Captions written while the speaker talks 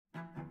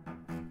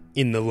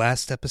In the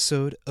last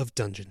episode of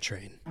Dungeon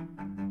Train,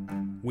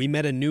 we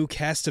met a new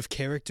cast of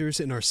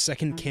characters in our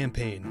second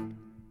campaign.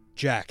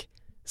 Jack,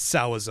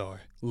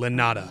 Salazar,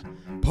 Lanata,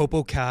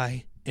 PoPo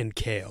Kai, and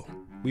Kale.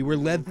 We were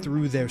led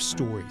through their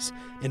stories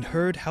and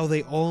heard how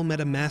they all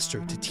met a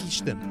master to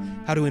teach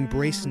them how to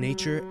embrace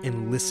nature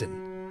and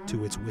listen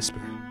to its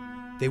whisper.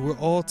 They were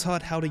all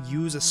taught how to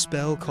use a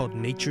spell called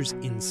Nature's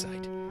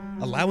Insight,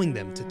 allowing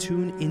them to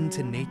tune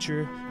into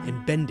nature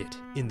and bend it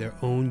in their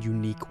own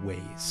unique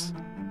ways.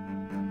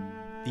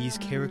 These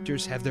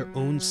characters have their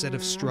own set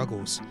of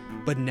struggles,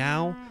 but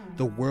now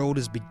the world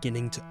is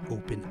beginning to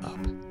open up.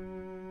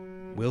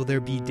 Will there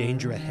be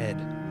danger ahead?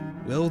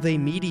 Will they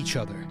meet each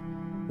other?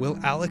 Will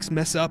Alex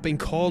mess up and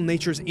call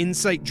Nature's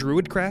Insight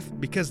Druidcraft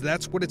because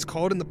that's what it's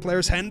called in the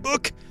player's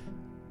handbook?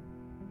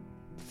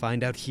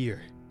 Find out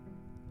here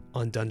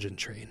on Dungeon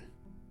Train.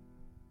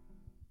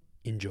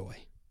 Enjoy.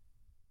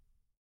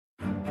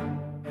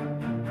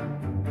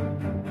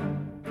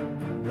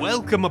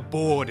 Welcome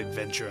aboard,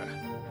 adventurer.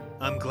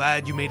 I'm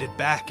glad you made it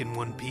back in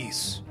one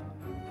piece.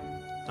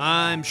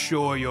 I'm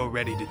sure you're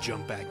ready to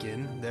jump back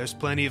in. There's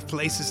plenty of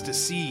places to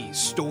see,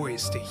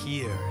 stories to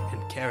hear,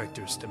 and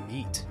characters to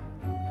meet.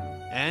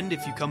 And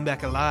if you come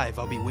back alive,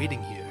 I'll be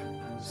waiting here,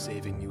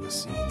 saving you a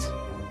seat.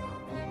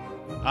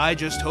 I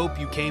just hope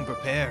you came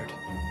prepared.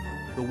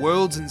 The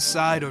worlds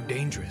inside are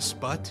dangerous,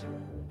 but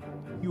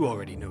you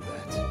already know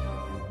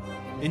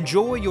that.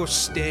 Enjoy your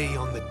stay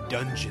on the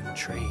Dungeon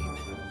Train,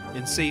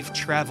 and safe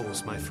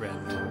travels, my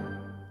friend.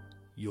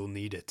 You'll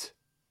need it.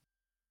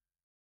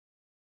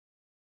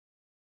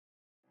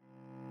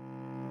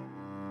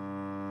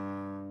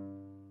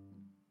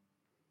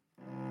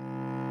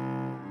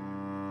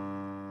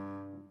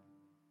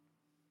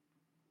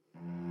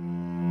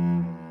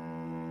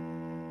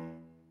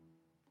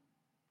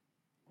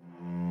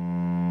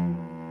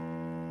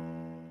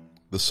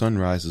 The sun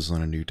rises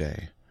on a new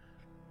day.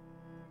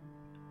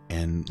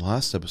 And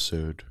last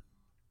episode,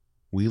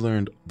 we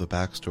learned the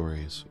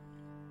backstories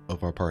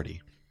of our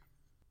party.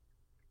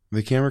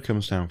 The camera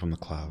comes down from the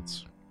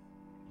clouds.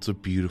 It's a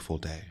beautiful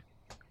day.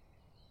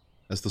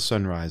 As the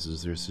sun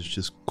rises, there's this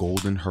just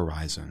golden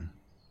horizon.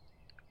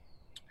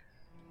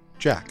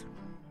 Jack,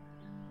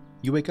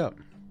 you wake up.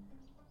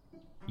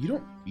 You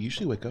don't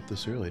usually wake up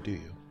this early, do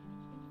you?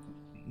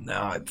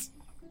 No, it's...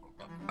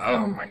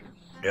 Oh my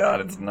god,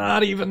 it's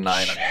not even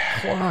 9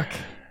 o'clock.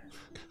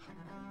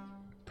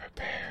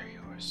 Prepare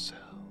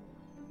yourself.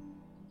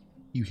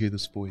 You hear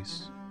this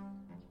voice.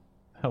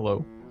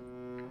 Hello?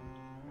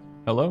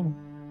 Hello?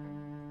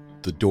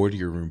 The door to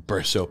your room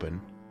bursts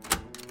open.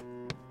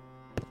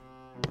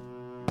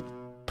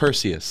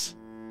 Perseus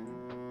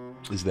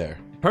is there.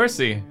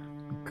 Percy!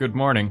 Good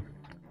morning.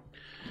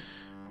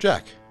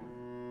 Jack.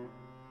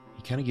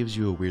 He kind of gives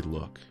you a weird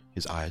look.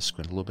 His eyes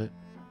squint a little bit.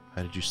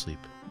 How did you sleep?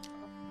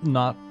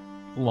 Not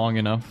long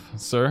enough,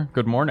 sir.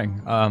 Good morning.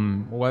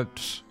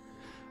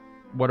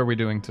 What are we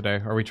doing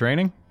today? Are we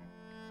training?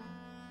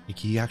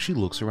 He actually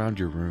looks around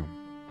your room.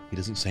 He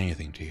doesn't say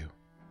anything to you.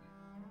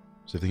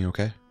 Is everything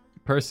okay?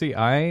 Percy,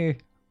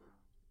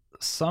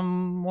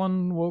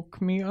 someone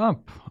woke me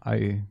up.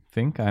 I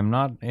think. I'm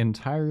not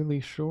entirely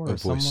sure. A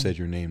voice said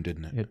your name,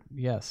 didn't it?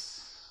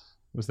 Yes.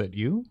 Was that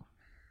you?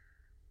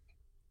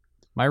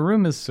 My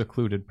room is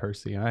secluded,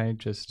 Percy.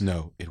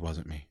 No, it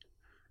wasn't me.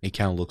 He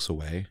kind of looks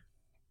away.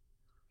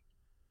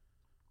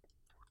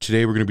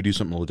 Today we're going to be doing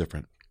something a little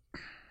different.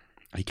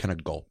 He kind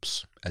of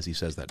gulps as he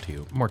says that to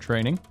you. More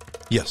training?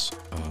 Yes.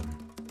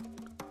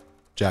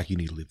 Jack, you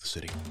need to leave the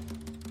city.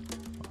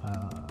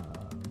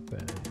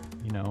 But,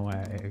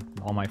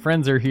 all my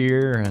friends are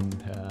here,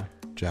 and...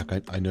 Jack,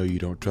 I know you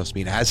don't trust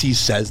me. And as he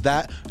says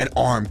that, an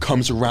arm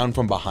comes around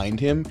from behind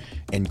him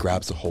and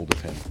grabs a hold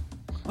of him.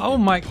 Oh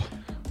my...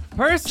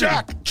 Percy!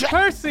 Jack!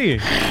 Percy!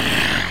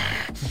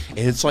 And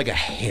it's like a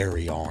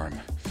hairy arm.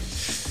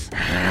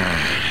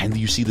 And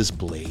you see this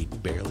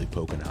blade barely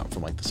poking out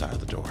from the side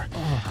of the door. Oh.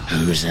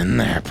 Who's in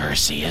there,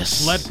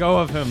 Perseus? Let go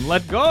of him!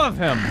 Let go of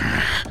him!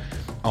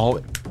 All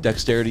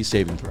dexterity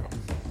saving throw.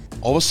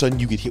 All of a sudden,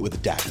 you get hit with a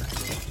dagger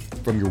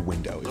from your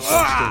window.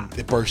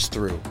 It bursts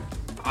through.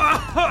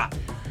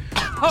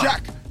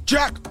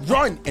 Jack,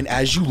 run! And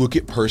as you look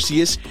at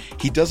Perseus,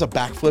 he does a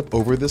backflip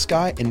over this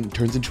guy and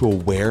turns into a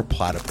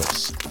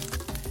were-platypus.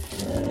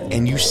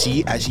 And you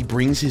see, as he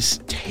brings his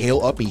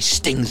tail up, he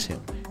stings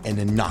him and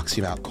then knocks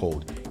him out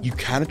cold. You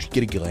kind of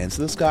get a glance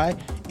at this guy.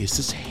 It's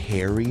this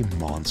hairy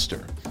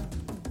monster.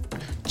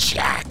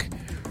 Jack,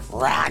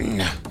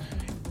 run!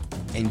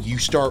 And you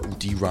start...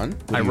 Do you run?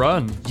 I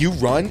run. You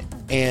run,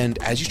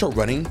 and as you start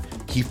running,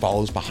 he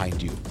follows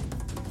behind you.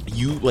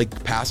 You,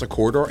 pass a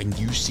corridor, and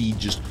you see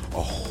just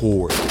a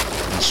horde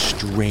of these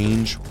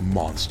strange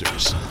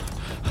monsters.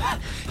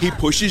 He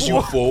pushes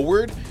you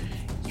forward.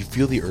 You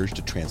feel the urge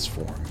to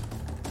transform,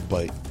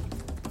 but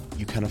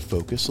you kind of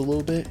focus a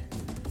little bit,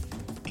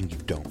 and you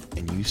don't.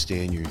 And you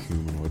stay in your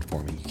humanoid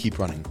form, and you keep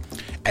running.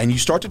 And you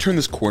start to turn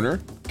this corner,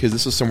 because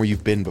this is somewhere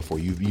you've been before.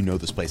 You know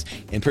this place.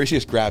 And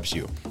Perseus grabs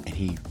you, and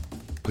he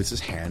puts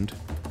his hand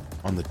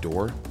on the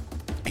door,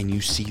 and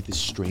you see this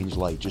strange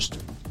light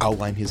just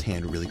outline his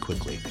hand really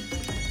quickly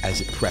as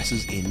it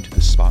presses into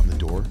the spot in the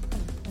door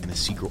and a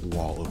secret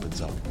wall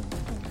opens up.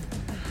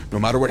 No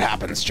matter what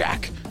happens,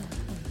 Jack,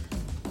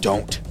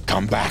 don't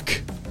come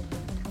back.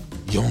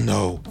 You'll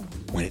know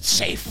when it's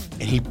safe.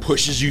 And he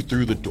pushes you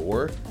through the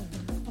door.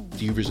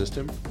 Do you resist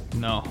him?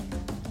 No.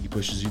 He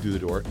pushes you through the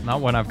door.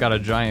 Not when I've got a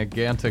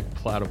gigantic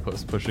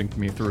platypus pushing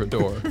me through a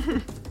door.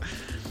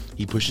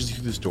 He pushes you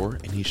through this door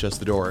and he shuts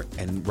the door.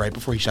 And right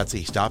before he shuts it,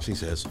 he stops and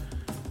he says,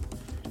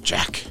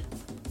 Jack,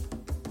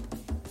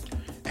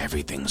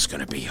 everything's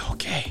gonna be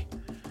okay.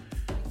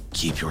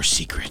 Keep your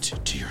secret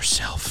to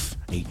yourself.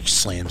 And he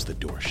slams the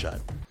door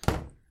shut.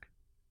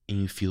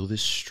 And you feel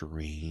this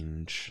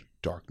strange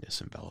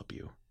darkness envelop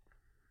you.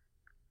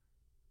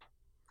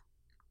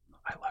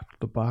 I left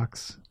the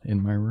box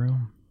in my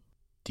room.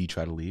 Do you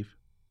try to leave?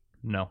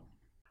 No.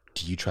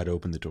 Do you try to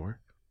open the door?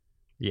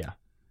 Yeah.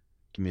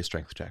 Give me a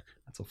strength check.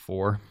 That's a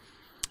 4.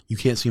 You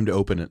can't seem to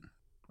open it.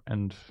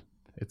 And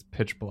it's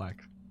pitch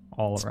black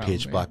all around It's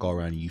pitch me. black all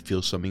around you. You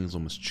feel something is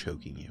almost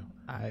choking you.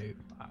 I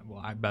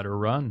better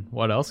run.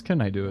 What else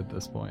can I do at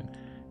this point?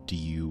 Do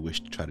you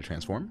wish to try to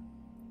transform?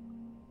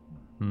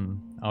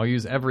 I'll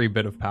use every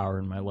bit of power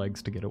in my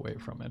legs to get away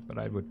from it, but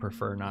I would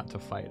prefer not to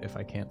fight if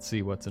I can't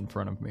see what's in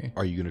front of me.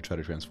 Are you going to try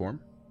to transform?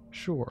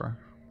 Sure.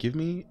 Give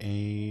me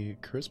a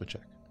charisma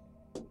check.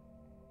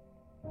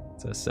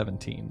 It's a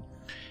 17.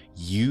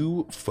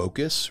 You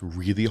focus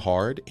really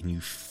hard and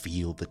you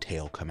feel the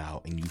tail come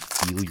out and you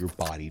feel your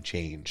body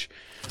change.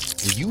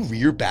 And you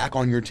rear back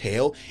on your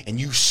tail and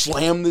you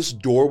slam this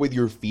door with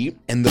your feet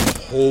and the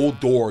whole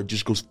door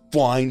just goes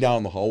flying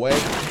down the hallway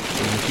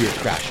and you hear it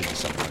crash into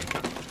someone.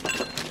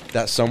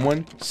 That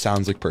someone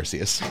sounds like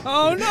Perseus.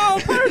 Oh no,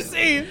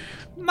 Percy!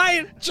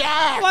 Mate,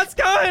 Jack! what's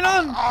going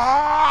on?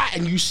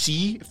 And you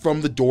see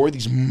from the door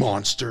these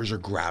monsters are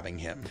grabbing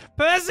him.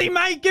 Percy,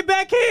 mate, get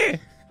back here!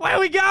 Where are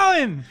we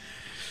going?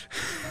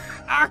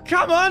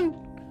 Come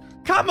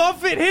on! Come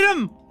off it, hit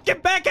him!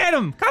 Get back at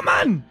him! Come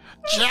on!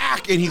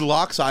 Jack! And he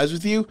locks eyes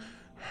with you.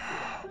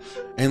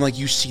 And like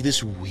you see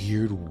this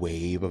weird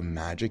wave of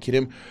magic hit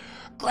him.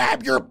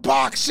 Grab your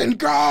box and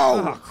go!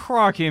 Oh,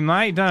 crikey,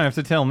 mate. Don't have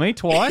to tell me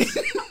twice.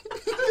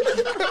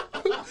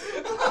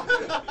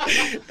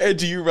 And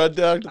do you run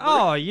down?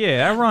 Oh,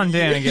 yeah. I run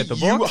down and get the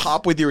You box.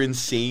 hop with your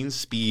insane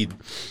speed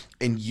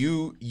and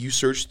you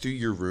search through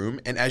your room.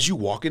 And as you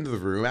walk into the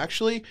room,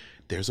 actually,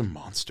 there's a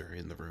monster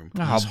in the room.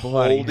 Oh, He's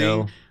bloody holding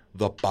hell.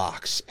 the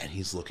box and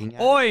he's looking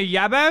at Oi,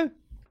 Yabbo.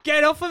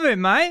 Get off of it,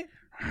 mate.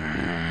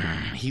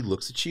 it. He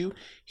looks at you.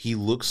 He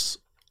looks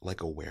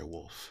like a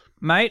werewolf.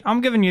 Mate,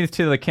 I'm giving you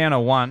to the count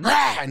of 1.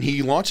 And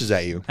he launches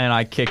at you. And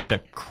I kicked the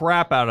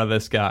crap out of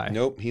this guy.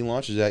 Nope, he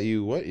launches at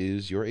you. What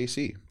is your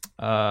AC?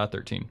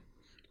 13.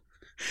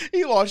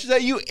 He launches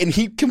at you and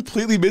he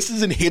completely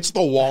misses and hits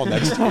the wall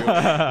next to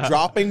you,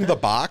 dropping the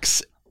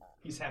box.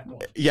 He's half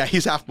blind. Yeah,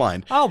 he's half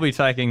blind. I'll be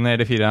taking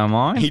that if you don't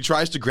mind. He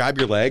tries to grab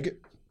your leg.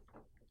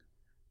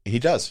 And he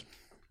does.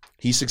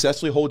 He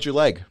successfully holds your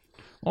leg.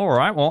 All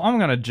right, well, I'm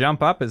going to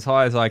jump up as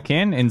high as I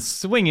can and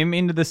swing him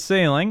into the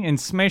ceiling and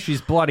smash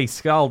his bloody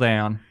skull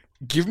down.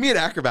 Give me an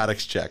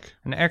acrobatics check.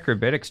 An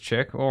acrobatics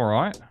check, all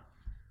right.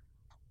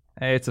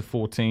 Hey, it's a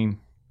 14.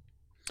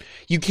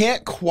 You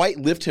can't quite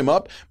lift him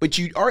up, but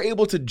you are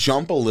able to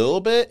jump a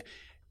little bit.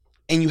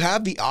 And you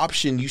have the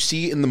option. You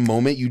see in the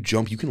moment you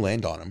jump, you can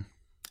land on him.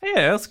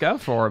 Yeah, let's go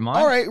for it, mate.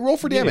 All right, roll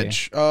for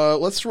damage.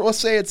 Let's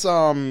say it's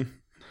I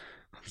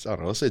don't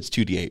know. Let's say it's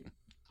 2d8.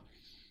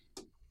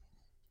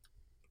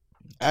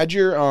 Add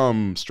your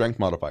strength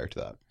modifier to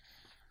that.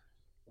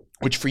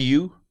 Which for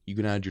you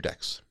can add your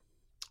dex.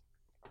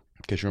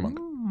 Because you're a monk.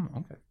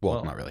 Okay.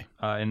 Well, not really.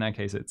 In that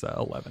case, it's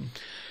 11.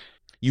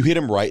 You hit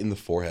him right in the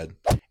forehead,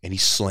 and he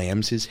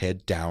slams his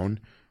head down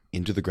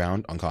into the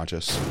ground,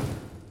 unconscious.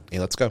 Hey,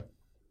 let's go.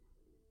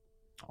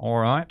 All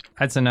right,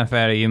 that's enough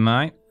out of you,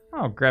 mate.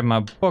 I'll grab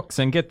my books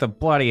and get the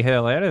bloody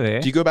hell out of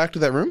there. Do you go back to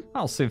that room?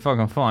 I'll see if I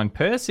can find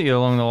Percy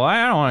along the way.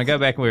 I don't want to go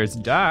back where it's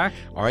dark.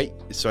 All right,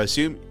 so I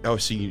assume... Oh,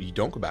 so you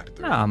don't go back to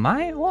the room. Nah,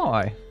 mate,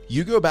 why?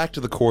 You go back to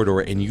the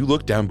corridor, and you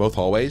look down both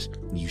hallways,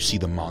 and you see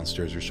the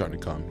monsters are starting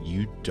to come.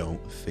 You don't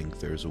think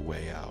there's a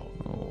way out.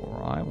 All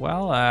right,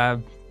 well,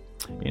 I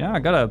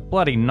got a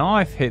bloody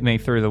knife hit me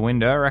through the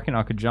window. I reckon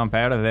I could jump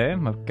out of there.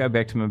 I'll go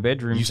back to my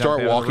bedroom. You jump out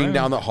start of the walking room.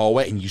 down the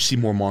hallway, and you see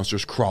more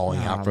monsters crawling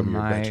out from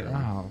your mate. bedroom.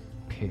 Oh,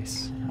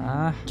 piss.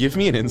 Give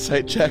me an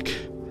insight check.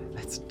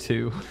 That's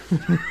 2.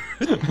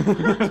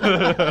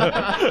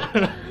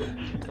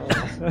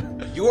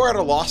 You are at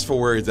a loss for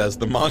words as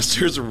the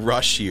monsters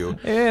rush you.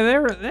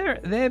 Yeah,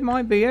 they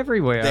might be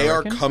everywhere. They I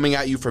are reckon. coming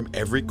at you from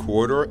every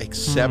corridor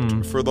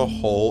except for the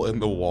hole in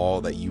the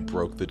wall that you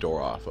broke the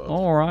door off of.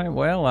 All right,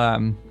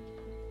 well,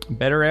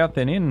 better out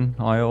than in,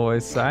 I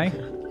always say.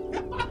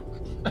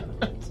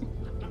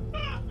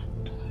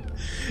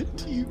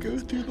 Do you go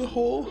through the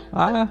hole?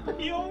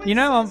 You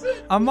know,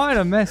 I might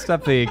have messed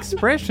up the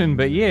expression,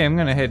 but yeah, I'm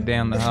gonna head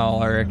down the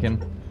hole, I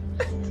reckon.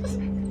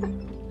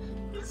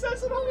 He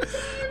says it all the time.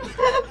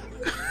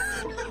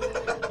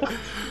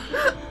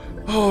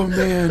 Oh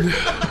man.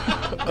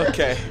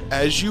 Okay.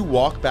 As you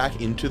walk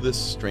back into this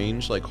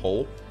strange,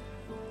 hole,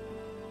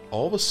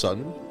 all of a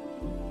sudden,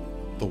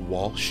 the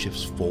wall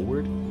shifts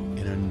forward and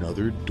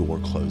another door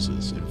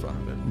closes in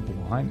front of it.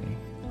 Blimey.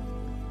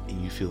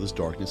 And you feel this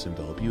darkness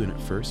envelop you, and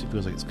at first it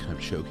feels like it's kind of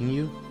choking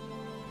you.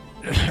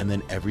 And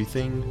then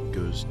everything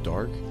goes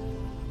dark,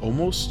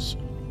 almost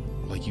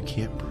like you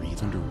can't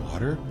breathe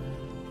underwater.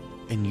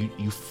 And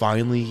you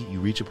finally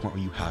reach a point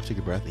where you have to take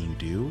a breath, and you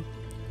do.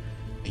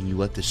 And you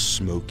let this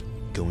smoke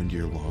go into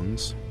your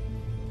lungs.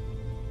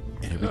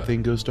 And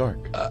everything goes dark.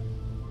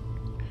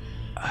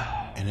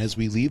 And as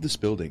we leave this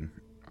building,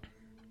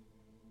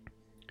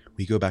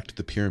 we go back to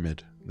the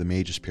pyramid, the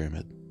Mage's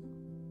Pyramid,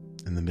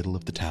 in the middle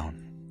of the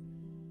town.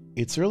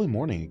 It's early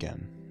morning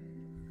again.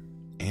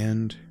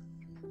 And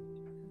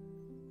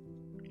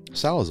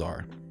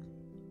Salazar,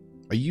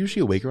 are you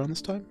usually awake around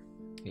this time?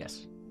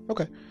 Yes.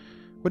 Okay.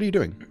 What are you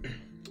doing?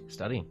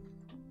 Studying.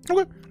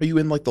 Okay. Are you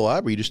in the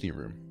lab, or are you just in your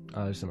room?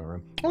 Just in my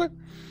room. Okay.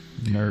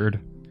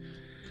 Nerd.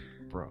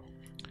 Bro.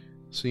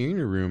 So you're in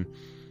your room,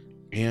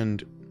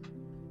 and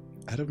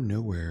out of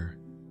nowhere,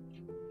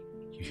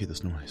 you hear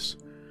this noise.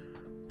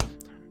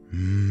 Do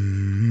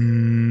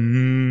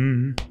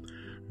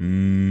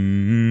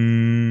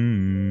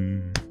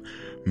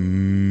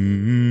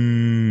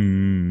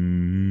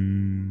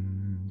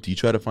you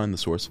try to find the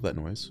source of that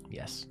noise?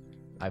 Yes.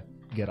 I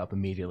get up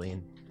immediately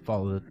and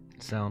follow the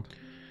sound.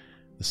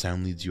 The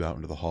sound leads you out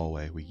into the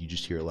hallway, where you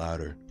just hear it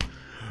louder.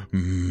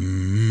 And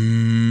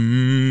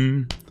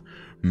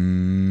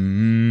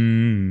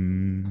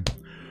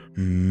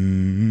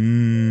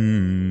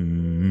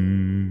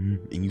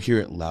you hear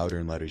it louder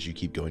and louder as you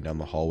keep going down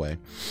the hallway.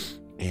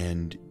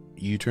 And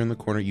you turn the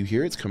corner. You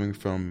hear it's coming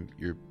from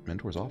your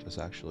mentor's office,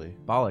 actually.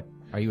 Bollock,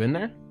 are you in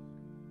there?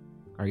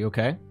 Are you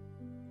okay?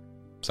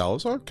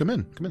 Salazar, come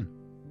in.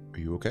 Are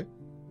you okay?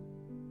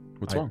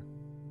 What's wrong?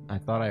 I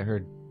thought I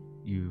heard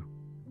you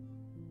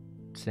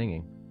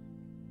singing.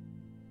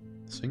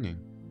 Singing?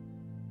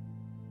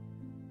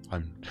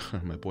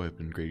 My boy, I've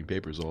been grading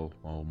papers all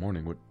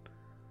morning. What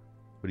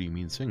do you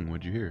mean singing?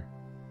 What'd you hear?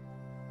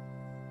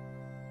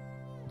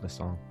 The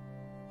song.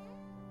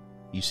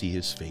 You see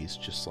his face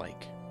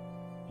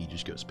he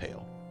just goes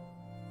pale.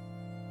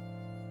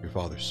 Your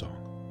father's song.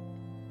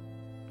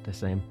 The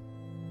same.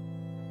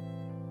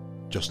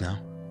 Just now?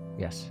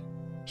 Yes.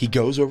 He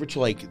goes over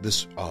to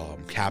this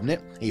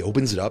cabinet. He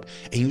opens it up,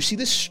 and you see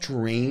this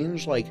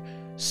strange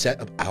set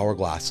of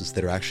hourglasses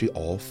that are actually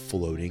all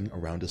floating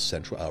around a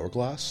central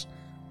hourglass.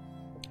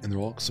 And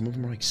some of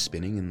them are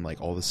spinning, and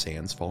all the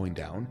sand's falling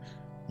down.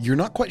 You're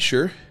not quite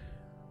sure,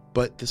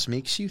 but this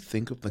makes you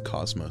think of the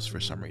cosmos for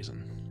some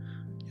reason.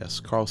 Yes,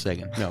 Carl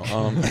Sagan. No.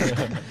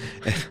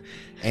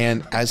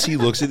 And as he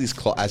looks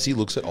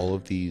at all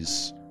of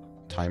these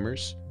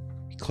timers,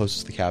 he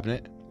closes the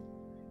cabinet.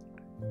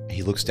 And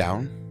he looks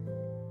down.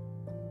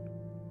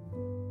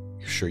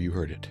 You're sure you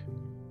heard it?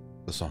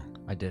 The song.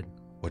 I did.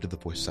 What did the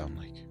voice sound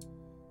like?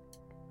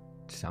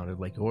 It sounded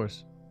like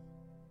yours.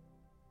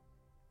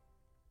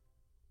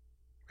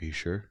 Are you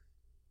sure?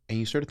 And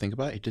you start to think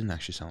about it, it didn't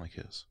actually sound like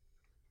his.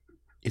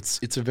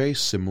 It's a very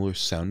similar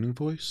sounding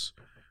voice,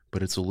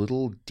 but it's a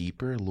little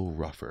deeper, a little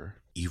rougher.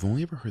 You've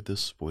only ever heard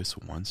this voice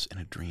once in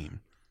a dream,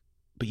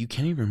 but you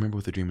can't even remember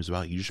what the dream was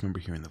about. You just remember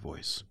hearing the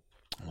voice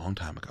a long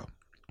time ago.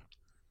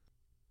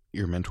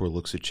 Your mentor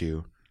looks at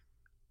you,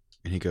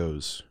 and he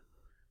goes,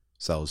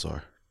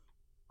 Salazar,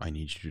 I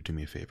need you to do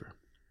me a favor.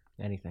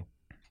 Anything.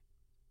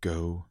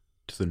 Go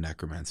to the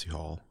necromancy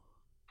hall.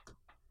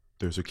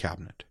 There's a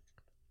cabinet.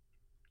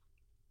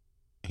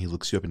 And he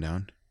looks you up and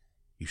down.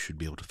 You should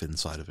be able to fit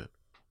inside of it.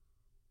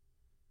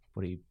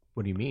 What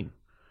do you mean?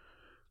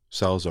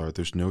 Salazar,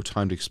 there's no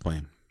time to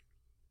explain.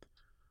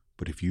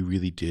 But if you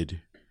really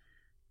did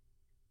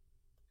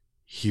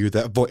hear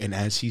that voice, and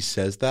as he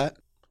says that,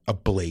 a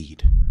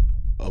blade,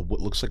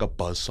 what looks like a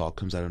buzzsaw,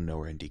 comes out of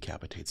nowhere and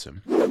decapitates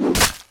him.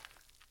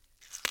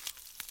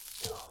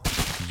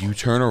 You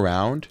turn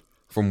around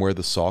from where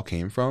the saw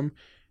came from,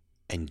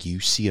 and you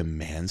see a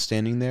man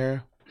standing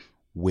there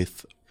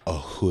with a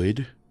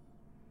hood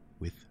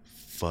with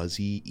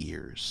fuzzy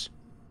ears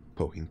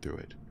poking through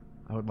it.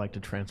 I would like to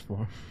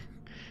transform.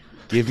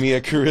 Give me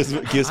a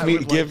charisma.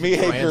 Give me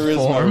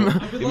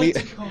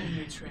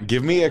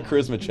a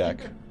charisma check.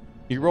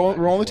 You roll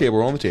on the table.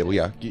 Roll on the table.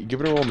 Yeah,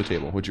 give it a roll on the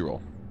table. What'd you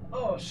roll?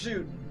 Oh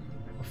shoot,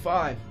 a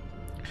 5.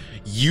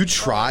 You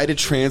try to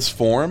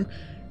transform,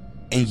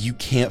 and you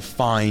can't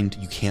find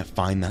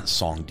that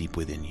song deep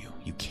within you.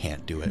 You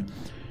can't do it.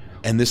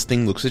 And this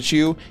thing looks at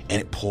you,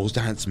 and it pulls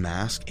down its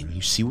mask, and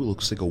you see what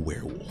looks like a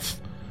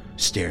werewolf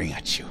staring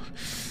at you.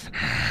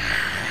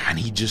 And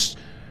he just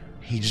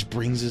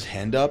brings his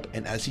hand up,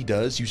 and as he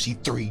does, you see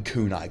 3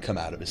 kunai come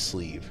out of his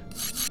sleeve.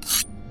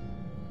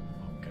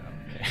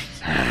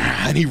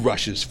 And he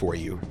rushes for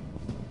you.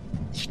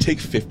 You take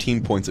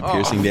 15 points of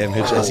piercing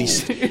damage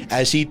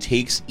as he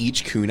takes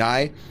each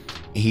kunai.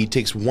 He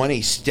takes one,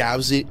 he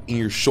stabs it in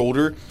your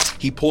shoulder.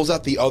 He pulls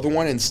out the other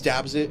one and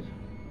stabs it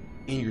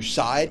in your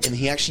side, and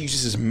he actually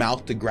uses his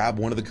mouth to grab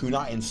one of the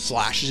kunai and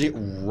slashes it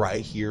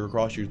right here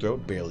across your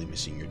throat, barely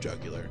missing your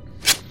jugular.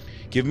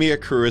 Give me a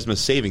charisma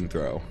saving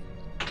throw.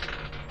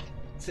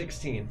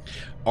 16.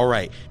 All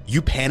right,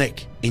 you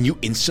panic and you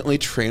instantly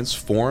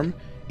transform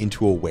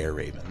into a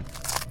were-raven.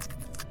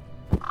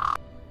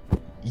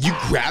 You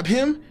grab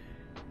him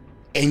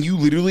and you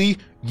literally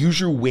use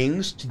your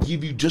wings to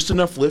give you just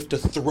enough lift to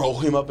throw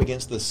him up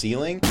against the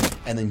ceiling,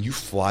 and then you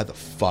fly the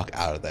fuck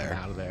out of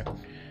there.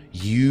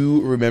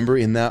 You remember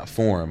in that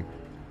form,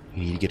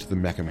 you need to get to the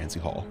Mechamancy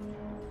Hall.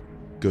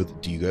 Do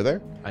you go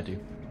there? I do.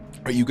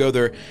 All right, you go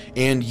there,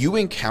 and you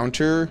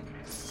encounter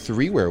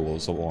 3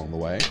 werewolves along the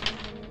way.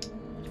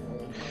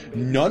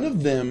 None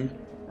of them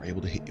are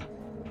able to hit you.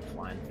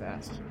 Flying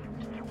fast.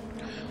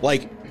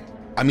 Like,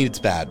 I mean, it's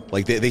bad.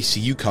 Like, they see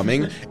you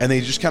coming, and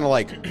they just kind of,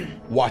 like,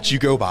 watch you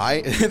go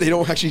by. They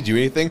don't actually do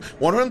anything.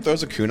 One of them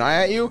throws a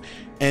kunai at you,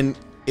 and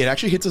it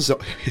actually hits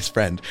his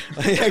friend.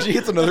 It actually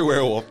hits another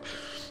werewolf.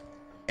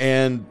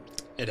 And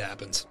It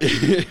happens.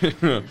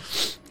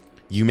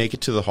 you make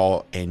it to the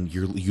hall, and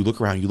you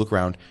look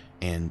around,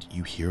 and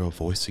you hear a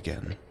voice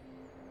again.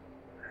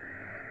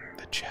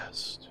 The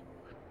chest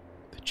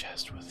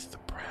with the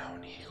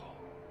brown eagle.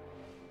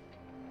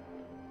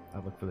 I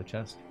look for the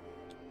chest.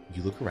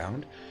 You look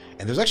around,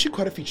 and there's actually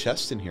quite a few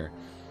chests in here.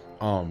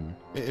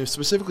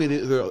 Specifically,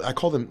 they're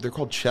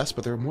called chests,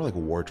 but they're more like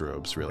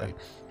wardrobes, really.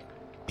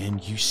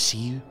 And you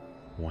see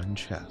one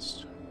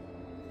chest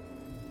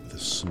with a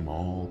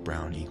small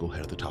brown eagle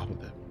head at the top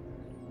of it.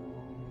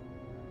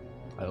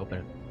 I open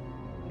it.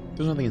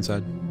 There's nothing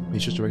inside.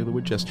 It's just a regular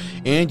wood chest.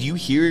 And you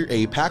hear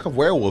a pack of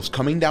werewolves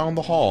coming down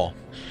the hall.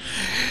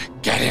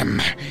 Get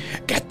him!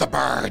 Get the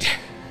bird!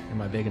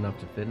 Am I big enough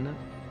to fit in it?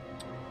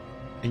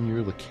 In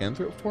your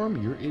lycanthrope form,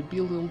 it'd be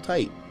a little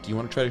tight. Do you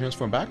want to try to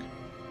transform back?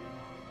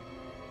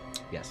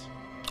 Yes.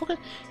 Okay.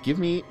 Give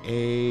me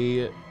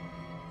a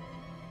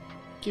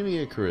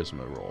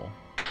charisma roll.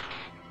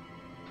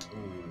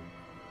 Ooh,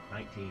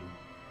 19.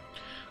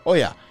 Oh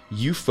yeah.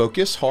 You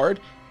focus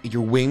hard,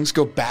 your wings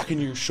go back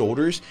into your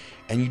shoulders,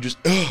 and you just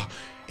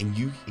and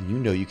you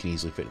know you can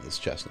easily fit in this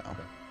chest now.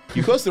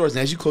 You close the doors,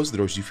 and as you close the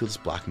doors, you feel this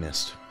black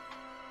mist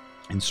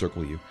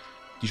encircle you.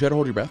 Do you try to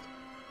hold your breath?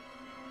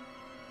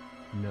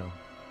 No.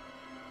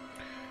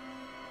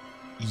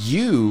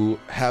 You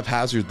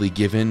haphazardly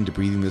give in to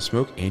breathing the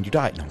smoke, and you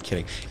die. No, I'm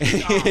kidding.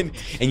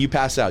 and you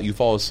pass out. You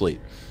fall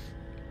asleep.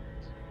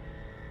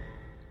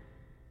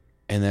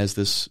 And as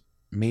this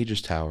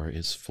mage's tower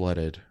is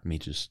flooded,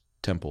 mage's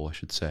temple, I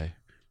should say,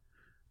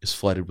 is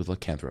flooded with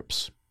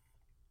lycanthropes,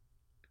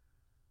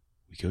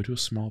 we go to a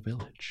small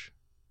village.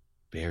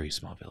 Very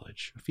small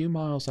village. A few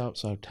miles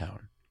outside of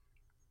town.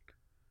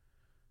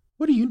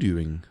 What are you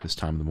doing this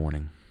time of the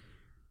morning?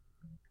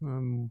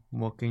 I'm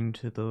walking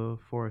to the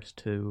forest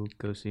to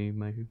go see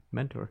my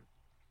mentor.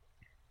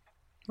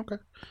 Okay.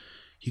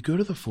 You go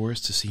to the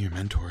forest to see your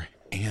mentor,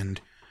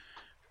 and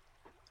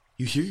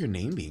you hear your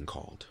name being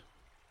called.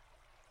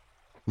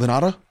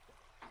 Lanata?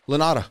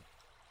 Lanata?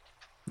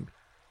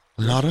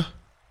 Lanata?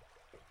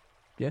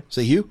 Yeah? Is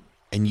that you?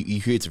 And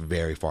you hear it's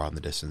very far in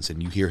the distance,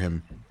 and you hear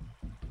him.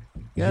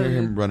 You hear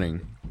him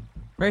running.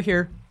 Right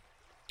here.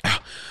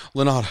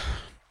 Lanata,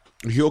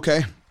 are you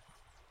okay?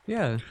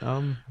 Yeah.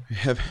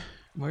 Have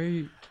Why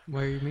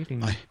are you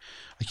meeting? I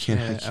can't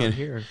out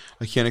here.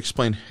 I can't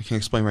explain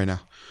right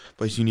now.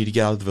 But you need to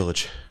get out of the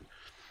village.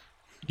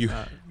 You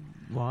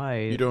Why?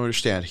 You don't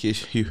understand.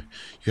 You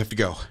have to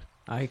go.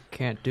 I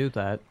can't do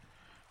that.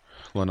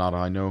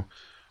 Lanata,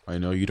 I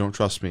know you don't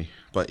trust me,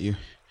 but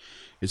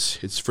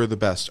it's for the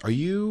best.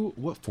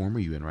 What form are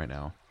you in right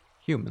now?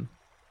 Human.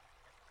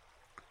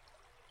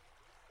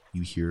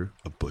 You hear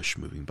a bush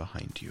moving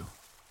behind you.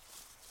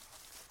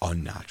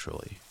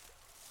 Unnaturally.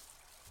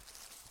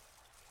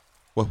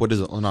 What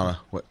is it, Lanata?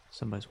 What?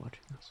 Somebody's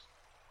watching us.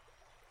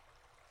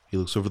 He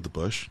looks over the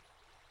bush,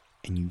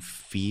 and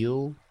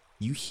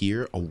you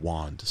hear a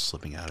wand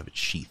slipping out of its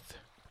sheath.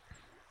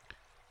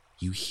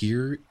 You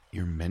hear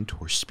your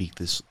mentor speak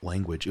this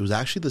language. It was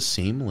actually the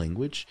same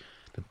language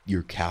that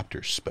your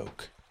captors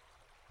spoke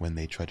when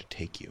they tried to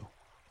take you.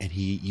 And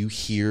you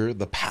hear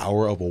the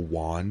power of a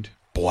wand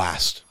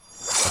blast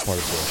apart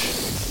the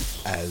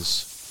bush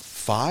as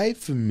 5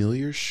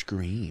 familiar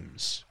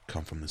screams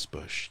come from this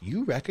bush.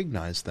 You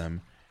recognize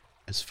them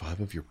as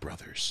 5 of your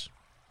brothers.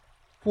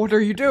 What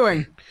are you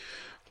doing?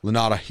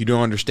 Lanata, you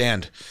don't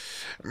understand.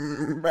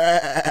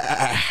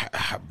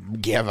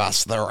 Give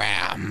us the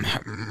ram.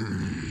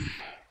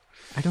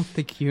 I don't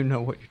think you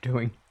know what you're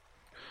doing.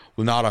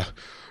 Lanata,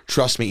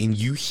 trust me, and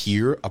you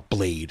hear a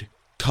blade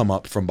come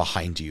up from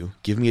behind you.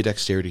 Give me a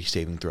dexterity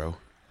saving throw.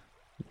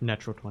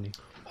 Natural 20.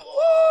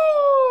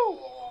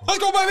 Let's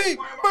go, baby!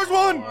 First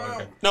one!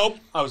 Okay. Nope,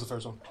 I was the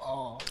first one.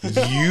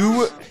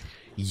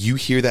 You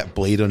hear that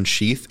blade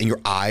unsheath, and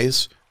your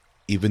eyes,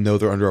 even though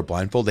they're under a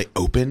blindfold, they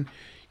open.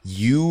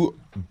 You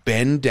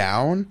bend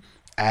down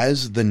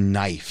as the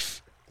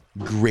knife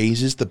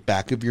grazes the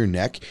back of your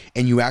neck,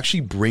 and you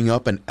actually bring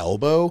up an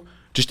elbow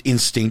just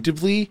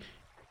instinctively,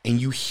 and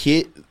you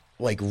hit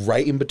like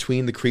right in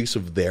between the crease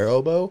of their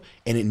elbow,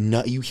 and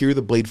you hear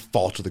the blade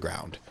fall to the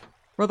ground.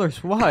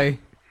 Brothers, why?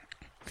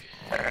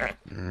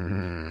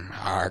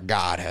 Our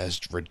god has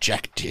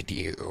rejected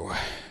you.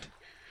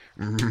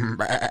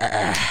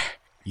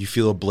 You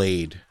feel a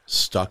blade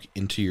stuck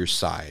into your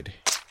side,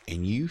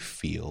 and you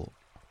feel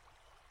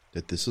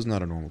that this is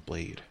not a normal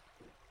blade.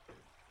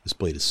 This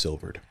blade is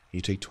silvered.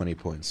 You take 20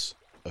 points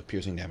of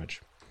piercing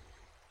damage.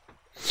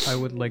 I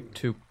would like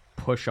to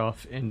push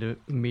off and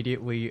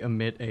immediately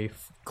emit a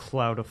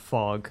cloud of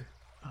fog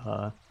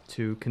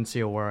to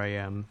conceal where I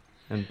am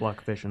and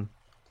block vision.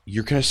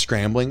 You're kind of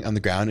scrambling on the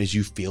ground as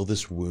you feel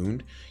this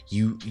wound.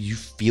 You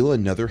feel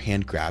another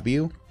hand grab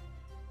you,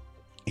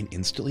 and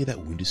instantly that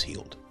wound is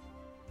healed.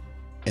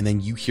 And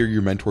then you hear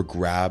your mentor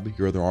grab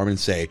your other arm and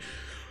say,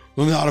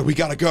 Lanata, we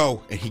gotta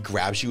go. And he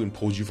grabs you and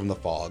pulls you from the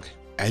fog.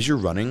 As you're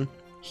running,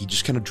 he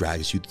just kind of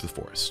drags you through the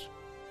forest.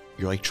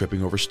 You're like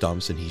tripping over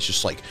stumps, and he's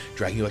just like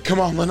dragging you like, come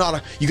on,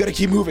 Lanata, you gotta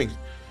keep moving.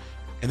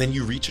 And then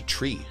you reach a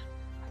tree.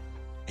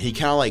 And he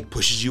kind of like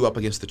pushes you up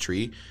against the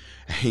tree.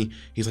 And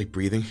he's like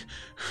breathing.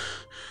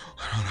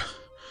 Lanata,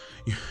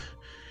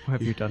 What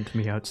have you done to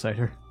me,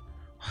 outsider?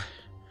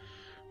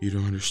 You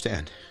don't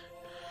understand.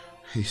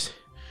 These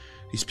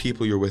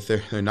people you're with,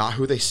 they're not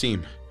who they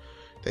seem.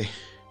 This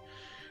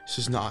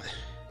is not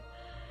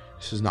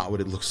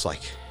what it looks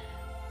like.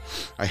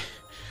 I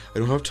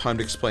don't have time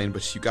to explain,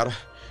 but you gotta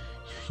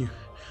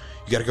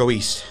go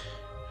east.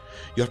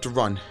 You have to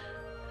run.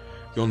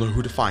 You'll know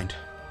who to find.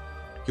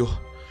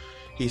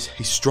 He's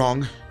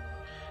strong,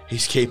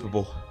 he's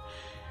capable,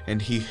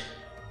 and he's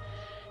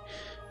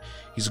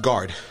a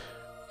guard.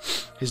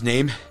 His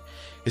name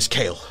is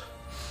Kale.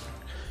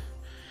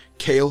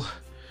 Kale.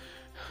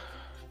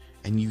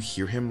 And you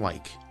hear him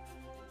like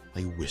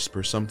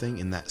whisper something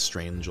in that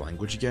strange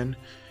language again.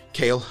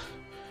 Kale,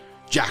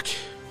 Jack,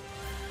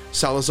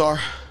 Salazar,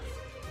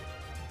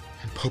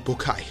 and PoPo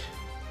Kai.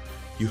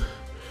 You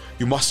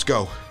must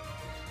go.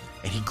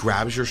 And he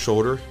grabs your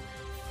shoulder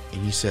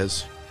and he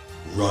says,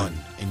 run.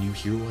 And you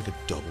hear like a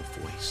double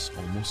voice,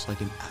 almost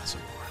like an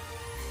Azamar.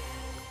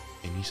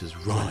 And he says,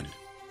 run,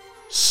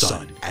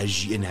 son. As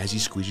he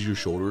squeezes your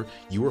shoulder,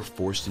 you are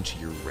forced into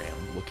your ram,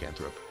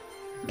 Lycanthrope.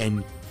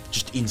 And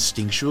just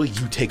instinctually,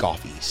 you take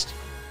off east.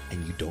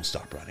 And you don't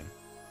stop running.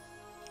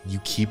 You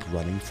keep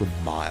running for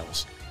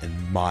miles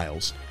and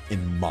miles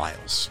and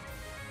miles.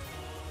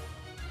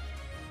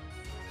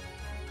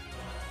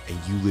 And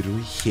you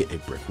literally hit a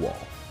brick wall.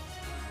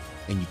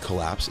 And you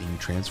collapse and you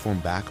transform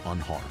back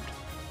unharmed.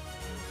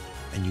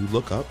 And you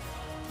look up,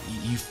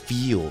 you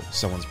feel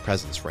someone's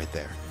presence right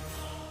there.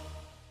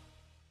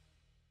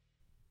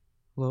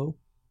 Hello?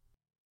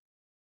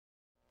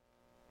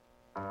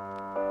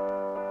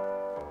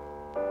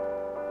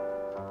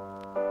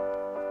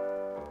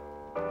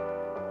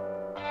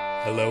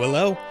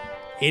 Hello.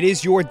 It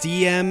is your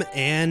DM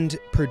and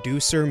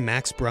producer,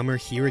 Max Brummer,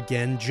 here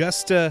again,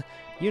 just to,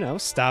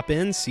 stop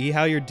in, see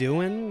how you're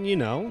doing,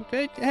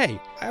 Hey,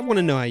 I want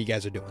to know how you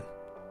guys are doing.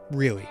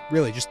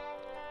 Really, just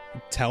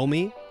tell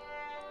me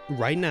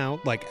right now,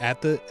 like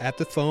at the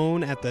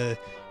phone, at the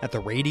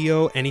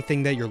radio,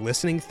 anything that you're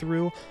listening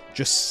through,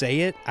 just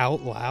say it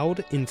out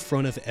loud in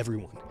front of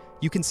everyone.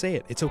 You can say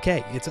it. It's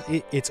okay.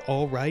 It's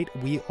all right.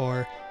 We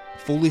are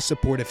fully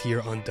supportive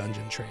here on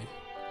Dungeon Train.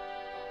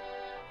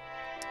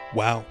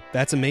 Wow,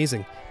 that's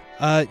amazing.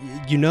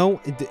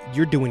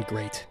 You're doing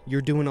great.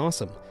 You're doing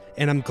awesome.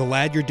 And I'm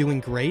glad you're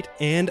doing great,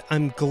 and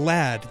I'm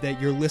glad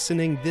that you're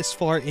listening this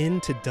far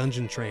into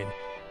Dungeon Train.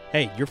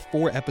 Hey, you're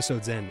 4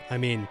 episodes in. I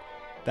mean,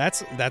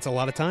 that's a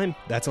lot of time.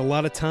 That's a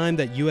lot of time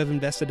that you have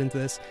invested into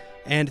this.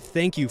 And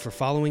thank you for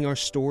following our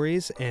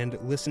stories and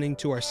listening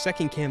to our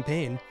second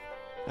campaign.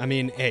 I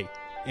mean, hey,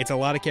 it's a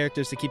lot of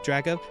characters to keep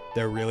track of.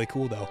 They're really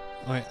cool, though.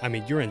 I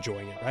mean, you're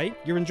enjoying it, right?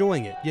 You're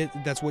enjoying it. Yeah,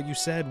 that's what you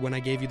said when I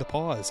gave you the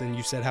pause, and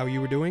you said how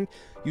you were doing.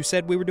 You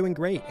said we were doing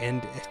great,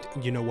 and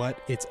you know what?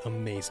 It's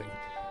amazing.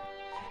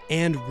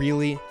 And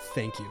really,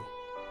 thank you.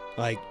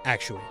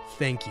 Actually,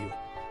 thank you.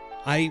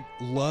 I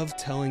love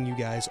telling you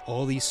guys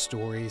all these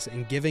stories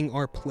and giving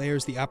our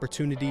players the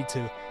opportunity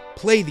to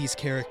play these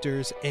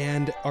characters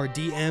and our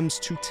DMs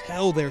to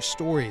tell their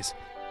stories.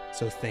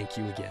 So thank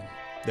you again.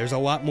 There's a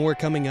lot more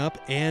coming up,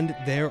 and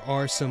there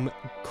are some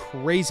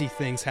crazy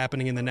things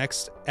happening in the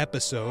next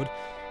episode.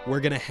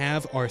 We're going to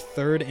have our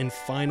 3rd and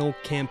final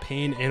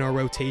campaign in our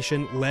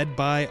rotation, led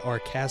by our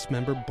cast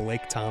member,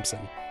 Blake Thompson.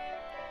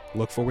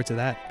 Look forward to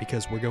that,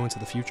 because we're going to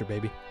the future,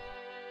 baby.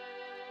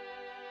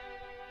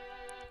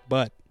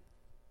 But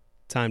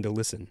time to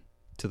listen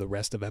to the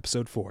rest of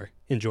episode 4.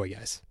 Enjoy,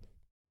 guys.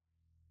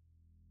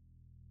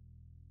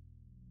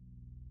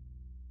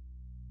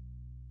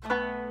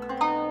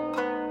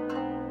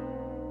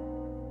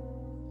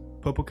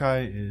 PoPo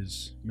Kai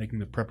is making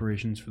the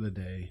preparations for the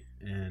day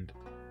and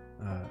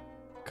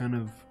kind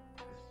of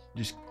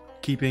just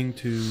keeping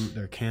to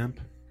their camp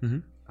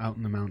out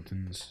in the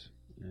mountains.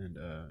 And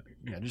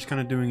just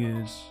kind of doing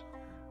his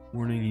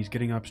morning. He's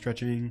getting up,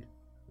 stretching.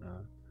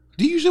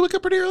 Do you usually wake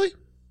up pretty early?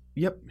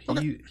 Yep.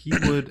 He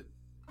would,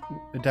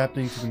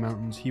 adapting to the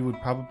mountains, he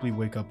would probably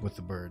wake up with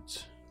the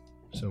birds.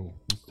 So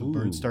if the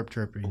birds start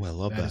chirping, I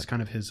love that. That is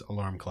kind of his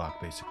alarm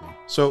clock, basically.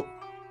 So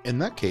in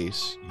that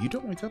case, you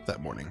don't wake up that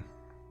morning.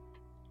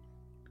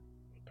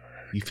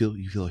 You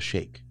feel a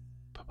shake.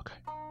 PoPo Kai.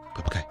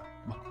 PoPo Kai.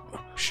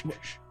 Shh, shh,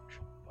 shh.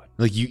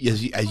 Like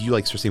as you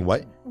like start saying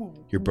what?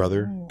 Your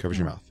brother covers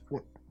your mouth.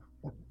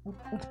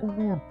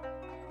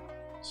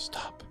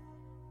 Stop.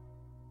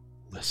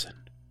 Listen.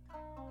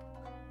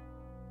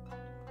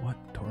 What,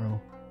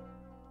 Toro?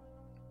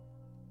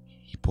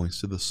 He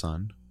points to the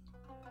sun.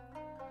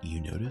 You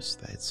notice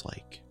that it's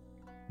like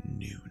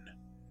noon.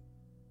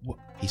 What?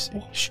 He's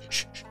saying, shh,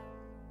 shh, shh.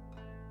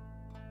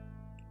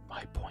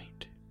 My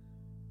point.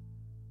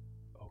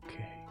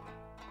 Okay.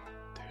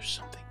 There's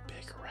something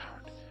big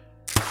around.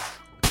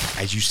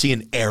 As you see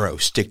an arrow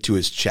stick to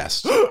his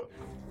chest.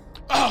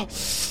 Oh,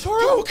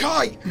 PoPo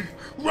Kai!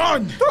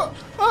 Run!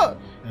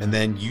 And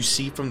then you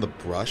see from the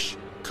brush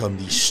come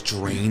these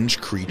strange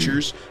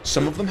creatures.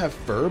 Some of them have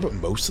fur, but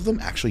most of them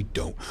actually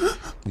don't.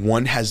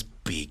 One has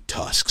big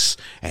tusks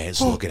and it's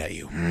looking at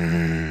you.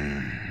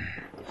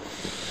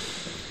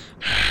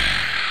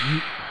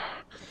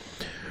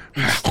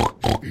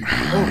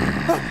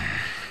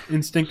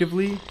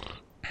 Instinctively,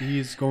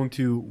 he's going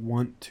to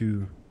want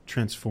to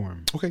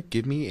transform. Okay,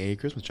 give me a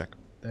charisma check.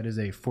 That is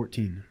a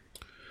 14.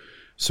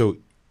 So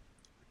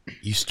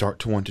you start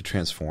to want to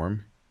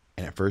transform,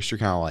 and at first you're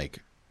kind of like,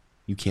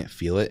 you can't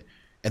feel it.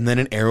 And then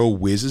an arrow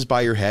whizzes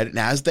by your head, and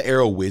as the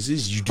arrow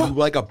whizzes, you do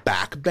like a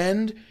back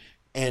bend,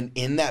 and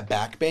in that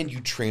back bend,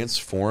 you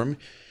transform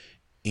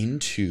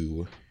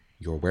into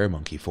your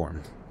weremonkey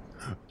form.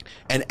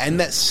 And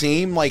that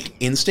same like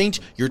instinct,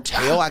 your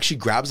tail actually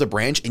grabs a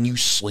branch, and you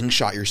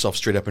slingshot yourself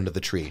straight up into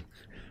the tree.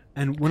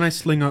 And when I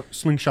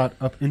slingshot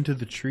up into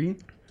the tree,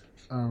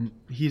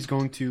 he's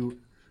going to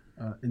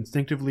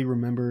instinctively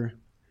remember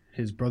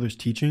his brother's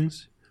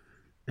teachings,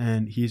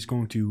 and he's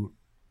going to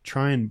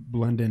try and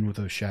blend in with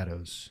those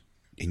shadows.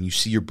 And you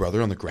see your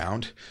brother on the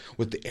ground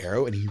with the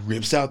arrow, and he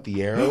rips out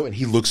the arrow, and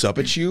he looks up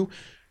at you.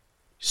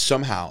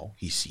 Somehow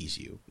he sees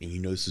you, and you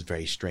know this is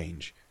very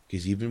strange,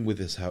 because even with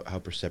this, how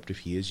perceptive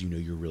he is, you know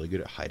you're really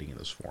good at hiding in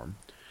this form.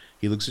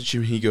 He looks at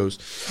you and he goes,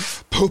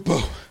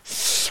 "PoPo,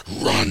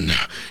 run!"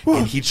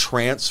 And he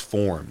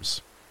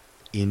transforms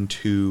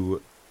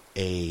into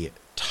a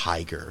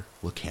tiger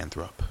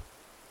lycanthrope.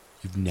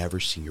 You've never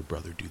seen your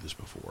brother do this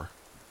before.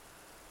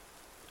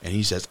 And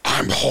he says,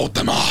 "Hold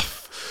them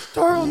off!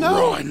 Toro,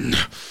 no!" Run!"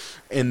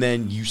 And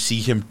then you see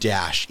him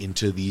dash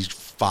into these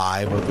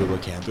 5 other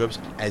lycanthropes.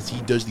 As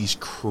he does these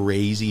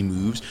crazy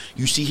moves,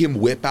 you see him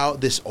whip out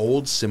this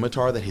old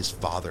scimitar that his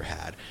father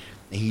had.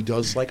 And he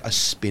does like a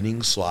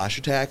spinning slash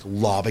attack,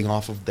 lobbing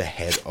off of the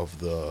head of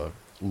the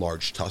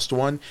large tusked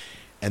one.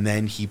 And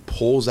then he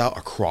pulls out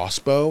a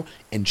crossbow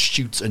and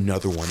shoots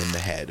another one in the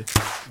head.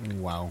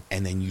 Wow.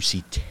 And then you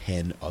see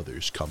 10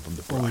 others come from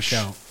the Holy brush.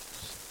 cow.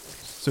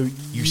 So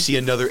You see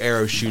another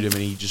arrow shoot him,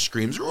 and he just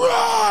screams,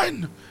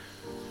 "Run!"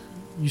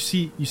 you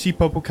see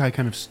PoPo Kai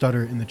kind of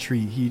stutter in the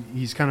tree.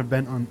 He's kind of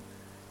bent on.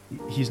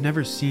 He's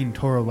never seen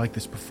Toro like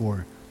this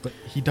before, but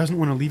he doesn't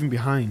want to leave him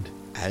behind.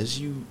 As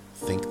you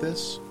think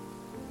this,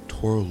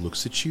 Toro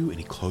looks at you and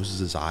he closes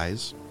his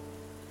eyes.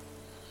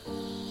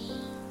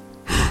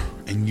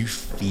 And you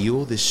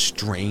feel this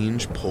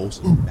strange pulse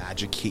of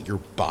magic hit your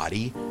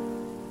body.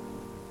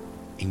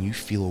 And you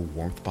feel a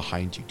warmth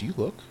behind you. Do you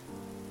look?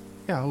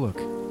 Yeah, I'll look.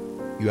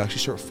 You actually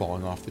start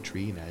falling off the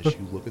tree, and as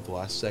you look at the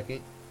last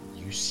second,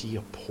 you see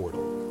a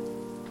portal.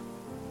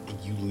 And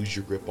you lose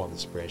your grip on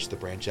this branch. The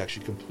branch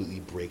actually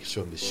completely breaks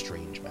from this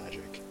strange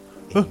magic.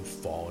 And you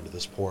fall into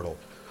this portal.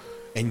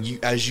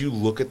 And as you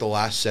look at the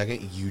last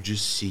second, you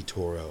just see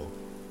Toro,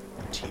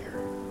 a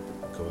tear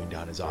going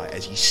down his eye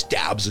as he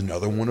stabs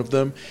another one of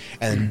them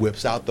and then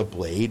whips out the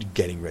blade,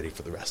 getting ready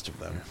for the rest of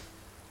them.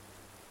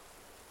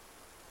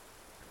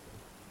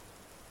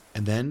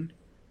 And then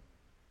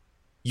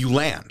you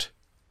land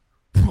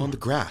on the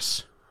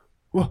grass.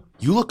 Whoa.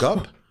 You look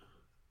up.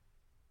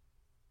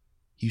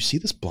 You see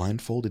this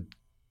blindfolded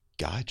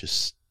guy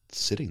just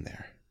sitting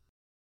there.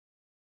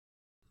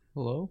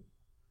 Hello?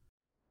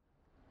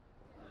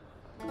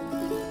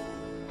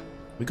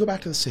 We go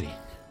back to the city.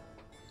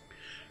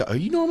 Are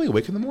you normally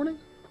awake in the morning?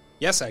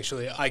 Yes,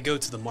 actually, I go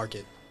to the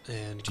market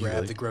and Do you grab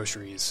really? the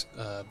groceries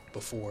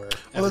before.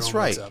 Oh, that's everyone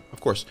right. wakes up.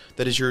 Of course.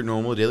 That is your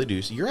normal daily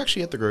dues. You're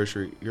actually at the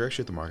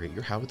market.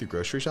 You're out with your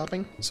grocery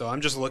shopping? So I'm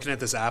just looking at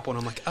this apple and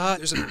I'm like,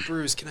 there's a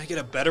bruise. Can I get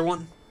a better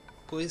one,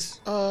 please?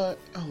 Oh,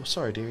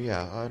 sorry, dear.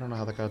 Yeah, I don't know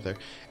how that got there.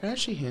 And as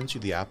she hands you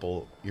the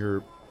apple,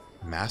 your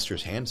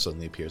master's hand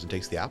suddenly appears and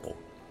takes the apple.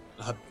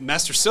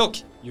 Master Silk,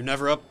 you're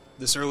never up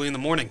this early in the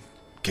morning.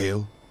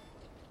 Kale,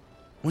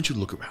 I want you to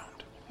look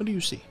around. What do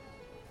you see?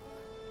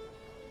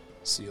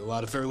 See a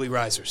lot of early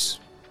risers.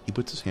 He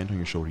puts his hand on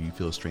your shoulder. You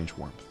feel a strange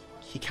warmth.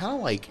 You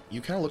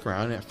kind of look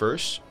around, and at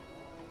first,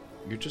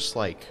 you're just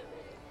like,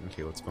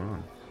 okay, what's going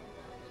on?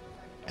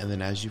 And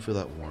then as you feel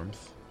that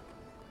warmth,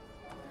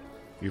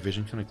 your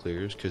vision kind of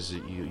clears because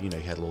you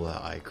had a little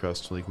eye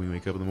crust like when you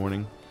wake up in the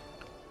morning,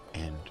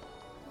 and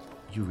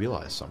you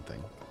realize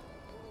something.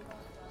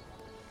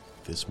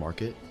 This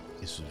market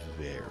is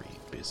very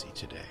busy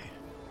today.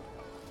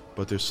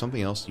 But there's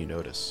something else you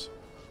notice.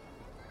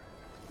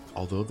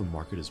 Although the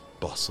market is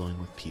bustling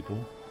with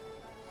people,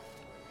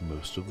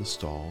 most of the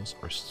stalls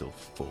are still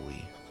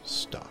fully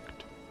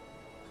stocked.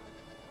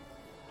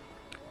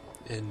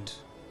 And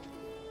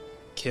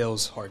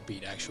Kale's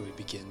heartbeat actually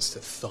begins to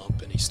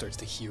thump, and he starts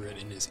to hear it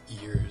in his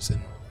ears,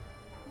 and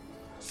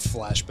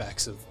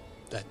flashbacks of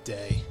that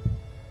day.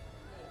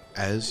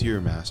 As your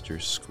master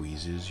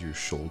squeezes your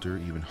shoulder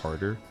even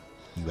harder,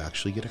 you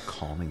actually get a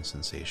calming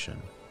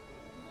sensation.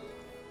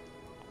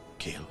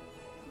 Kale.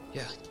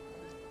 Yeah.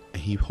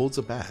 And he holds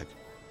a bag.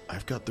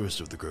 I've got the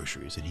rest of the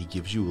groceries, and he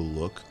gives you a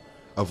look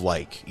of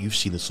like, you've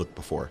seen this look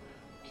before.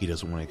 He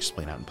doesn't want to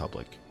explain out in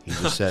public. He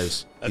just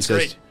says, That's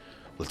great.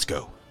 Let's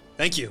go.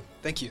 Thank you.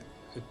 Thank you.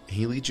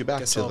 He leads you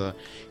back to the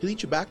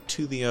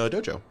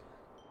dojo.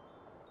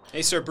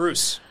 Hey, Sir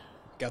Bruce.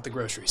 Got the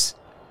groceries.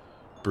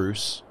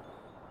 Bruce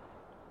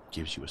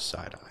gives you a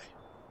side eye.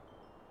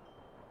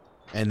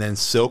 And then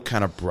Silk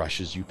kind of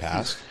brushes you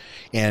past.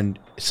 And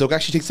Silk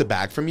actually takes the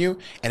bag from you,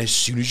 and as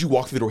soon as you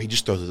walk through the door, he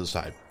just throws it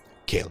aside.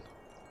 Kale.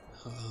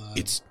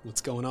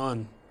 What's going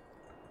on?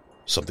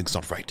 Something's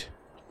not right.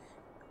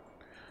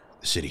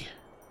 The city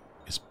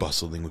is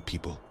bustling with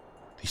people.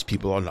 These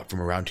people are not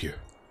from around here.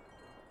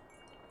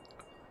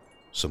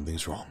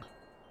 Something's wrong.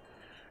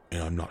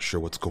 And I'm not sure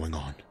what's going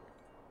on.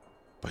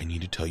 But I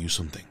need to tell you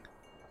something.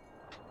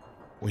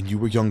 When you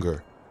were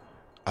younger,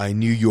 I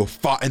knew your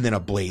and then a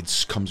blade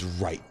comes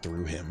right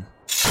through him.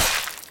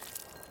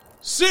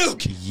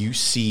 Silk! You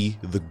see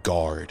the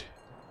guard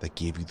that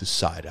gave you the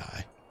side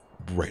eye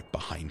right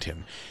behind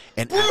him.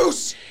 And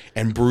Bruce!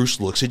 And Bruce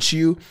looks at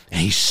you,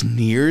 and he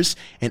sneers,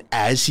 and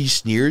as he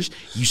sneers,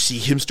 you see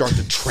him start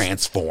to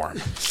transform.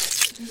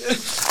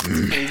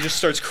 And he just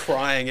starts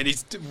crying, and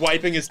he's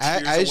wiping his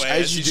tears away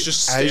as he's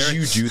just staring. As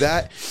you do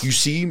that, you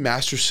see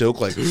Master Silk,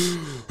 like,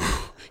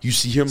 you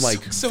see him,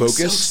 like,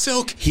 focus.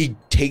 Silk. He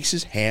takes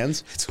his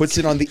hands, puts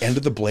it on the end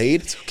of the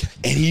blade,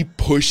 and he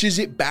pushes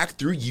it back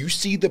through. You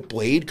see the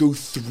blade go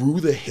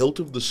through the hilt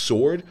of the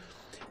sword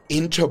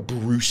into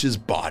Bruce's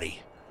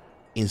body,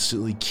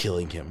 instantly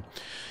killing him.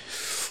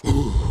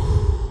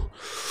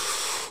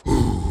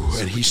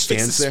 And he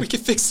stands there. We can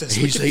fix this.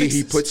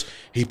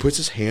 He puts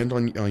his hand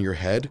on your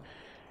head,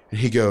 and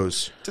he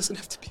goes, Doesn't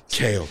have to be.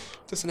 Kale.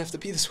 Doesn't have to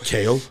be this way.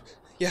 Kale.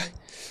 Yeah.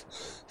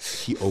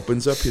 He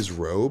opens up his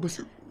robe,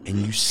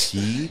 and you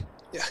see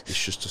Yeah.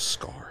 it's just a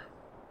scar.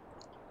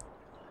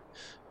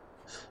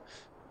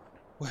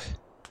 What?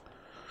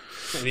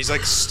 And he's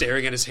like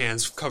staring at his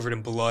hands covered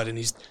in blood, and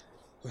he's.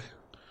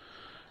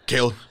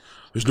 Kale,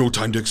 there's no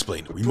time to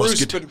explain. We Bruce,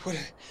 must get. but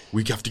what?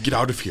 We have to get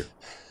out of here.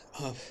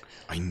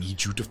 I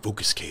need you to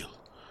focus, Kale.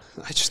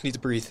 I just need to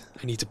breathe.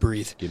 I need to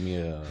breathe. Give me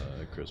a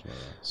charisma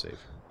save.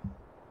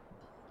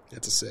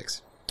 That's a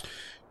 6.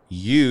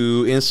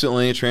 You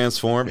instantly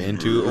transform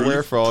into a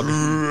werefrog.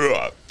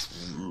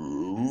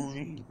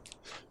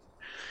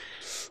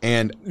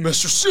 And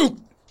Mr. Silk!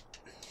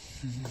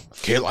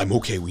 Kale, I'm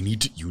okay. You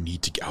need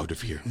to get out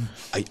of here.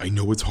 I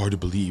know it's hard to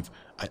believe.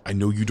 I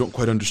know you don't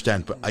quite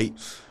understand, but I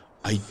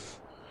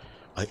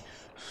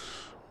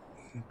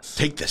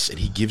take this, and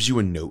he gives you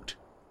a note.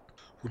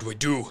 What do I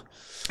do?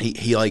 He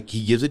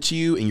gives it to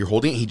you, and you're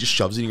holding it. He just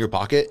shoves it in your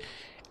pocket,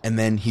 and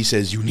then he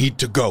says, "You need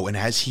to go." And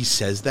as he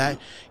says that,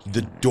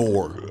 the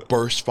door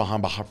bursts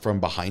from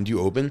behind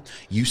you open.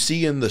 You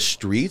see in the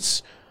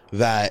streets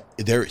that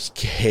there is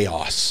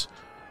chaos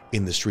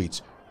in the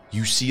streets.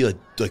 You see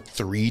like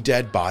 3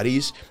 dead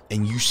bodies,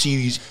 and you see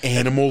these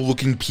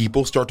animal-looking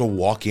people start to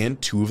walk in,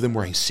 2 of them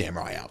wearing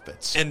samurai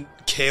outfits. And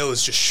Kale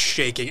is just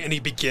shaking, and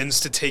he begins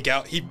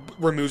to he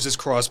removes his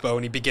crossbow,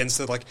 and he begins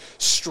to like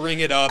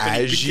string it up,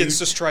 and he begins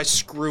to try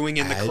screwing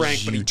in the crank,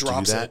 but he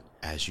drops it.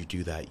 As you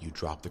do that, you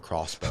drop the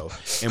crossbow,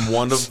 and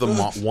one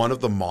of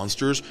the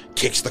monsters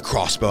kicks the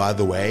crossbow out of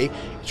the way,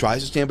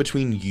 tries to stand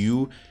between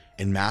you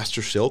and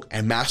Master Silk,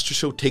 and Master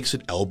Silk takes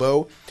an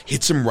elbow,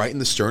 hits him right in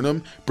the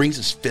sternum, brings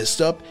his fist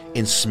up,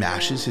 and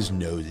smashes his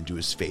nose into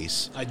his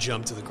face. I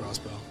jump to the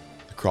crossbow.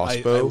 The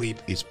crossbow I leap.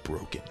 is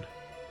broken.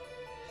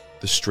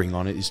 The string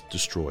on it is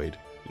destroyed.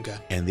 Okay.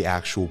 And the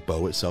actual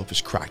bow itself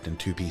is cracked in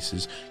 2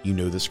 pieces. You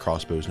know this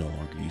crossbow is no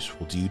longer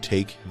useful. Do you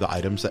take the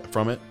items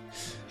from it?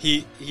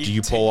 Do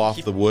you pull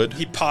off the wood?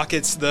 He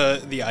pockets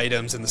the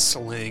items and the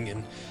sling,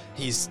 and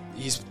he's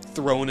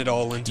throwing it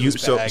all into his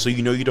bag. So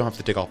you know you don't have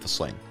to take off the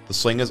sling. The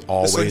sling is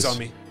always... The sling's on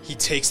me. He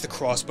takes the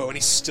crossbow, and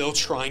he's still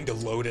trying to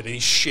load it, and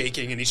he's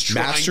shaking, and he's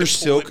trying to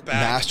pull it back.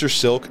 Master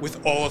Silk...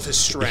 With all of his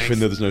strength. Even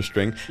though there's no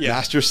string. Yeah.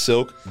 Master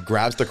Silk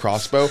grabs the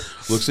crossbow,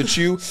 looks at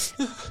you,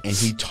 and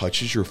he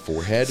touches your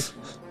forehead.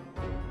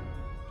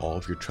 All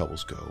of your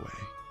troubles go away.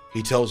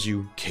 He tells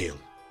you, Kale,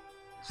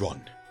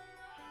 run.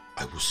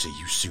 I will see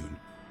you soon.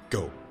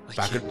 Go.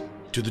 Back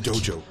to the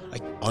dojo.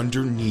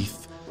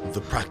 Underneath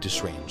the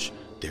practice range,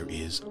 there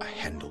is a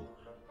handle.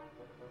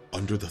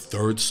 Under the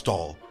 3rd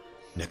stall,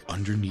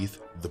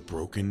 underneath the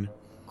broken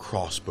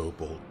crossbow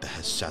bolt that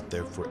has sat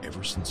there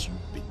forever since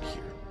you've been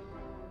here.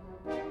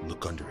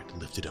 Look under it,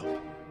 lift it up.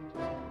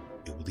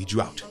 It will lead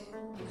you out.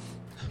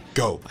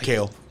 Go,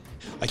 Kale.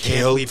 I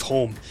can't leave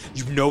home.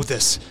 You know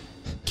this.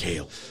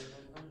 Kale,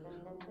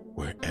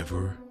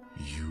 wherever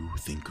you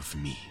think of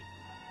me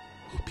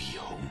will be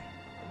home,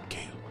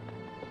 Kale.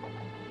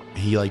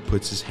 he like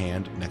puts his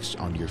hand next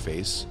onto your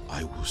face.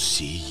 I will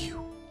see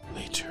you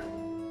later.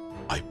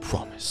 I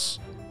promise.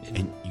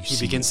 And he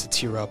begins to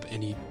tear up,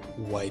 and he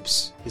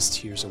wipes his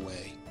tears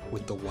away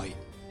with the white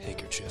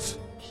handkerchief.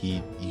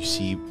 You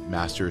see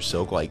Master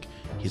Silk, like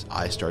his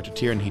eyes start to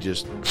tear, and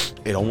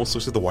it almost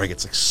looks like the water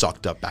gets like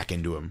sucked up back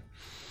into him.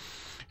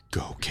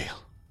 Go,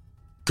 Kale.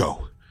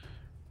 Go.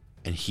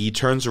 And he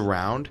turns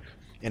around,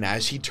 and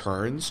as he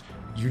turns,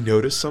 you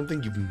notice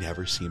something you've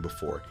never seen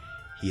before.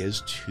 He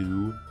has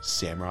 2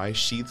 samurai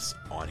sheaths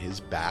on his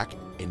back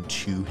and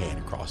 2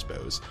 hand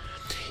crossbows.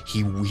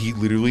 He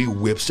literally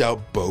whips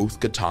out both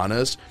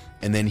katanas,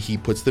 and then he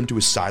puts them to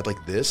his side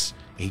like this,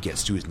 and he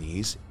gets to his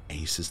knees, and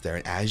he sits there.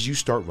 And as you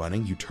start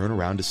running, you turn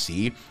around to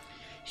see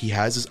he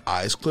has his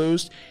eyes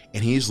closed,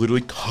 and he's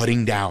literally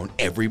cutting down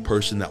every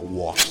person that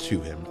walks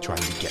to him,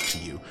 trying to get to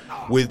you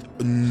with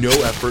no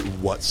effort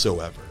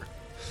whatsoever.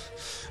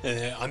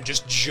 And I'm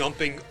just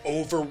jumping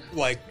over,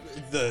 like,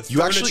 the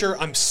furniture.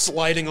 I'm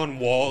sliding on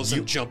walls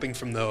and jumping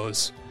from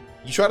those.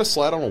 You try to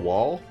slide on a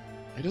wall.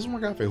 It doesn't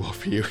work out very well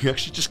for you. You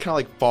actually just kind of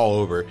like fall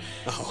over.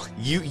 Oh.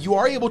 You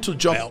are able to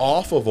jump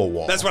off of a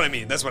wall. That's what I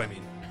mean.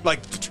 Like,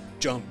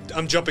 jump.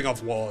 I'm jumping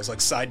off walls,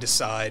 like, side to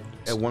side.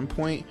 At one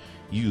point,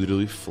 you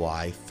literally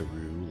fly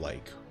through,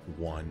 like,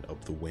 one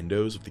of the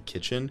windows of the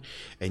kitchen,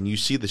 and you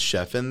see the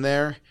chef in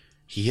there.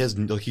 He's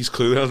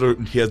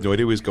clearly, he has no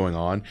idea what's going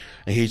on,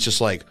 and he's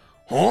just like,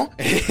 huh?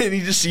 And he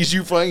just sees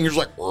you flying, and you're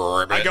just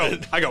like,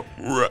 I go,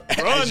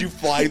 as you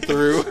fly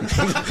through.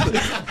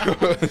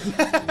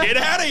 Get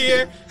out of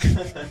here!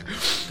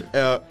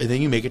 And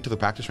then you make it to the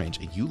practice range,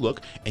 and you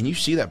look, and you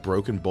see that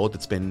broken bolt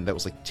that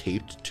was like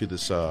taped to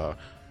this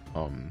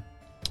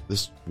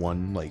this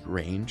one like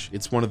range.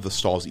 It's one of the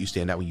stalls that you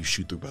stand at when you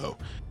shoot through bow.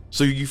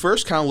 So you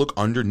first kind of look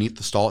underneath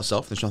the stall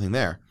itself. There's nothing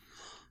there,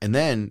 and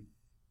then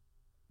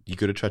you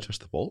go to try to touch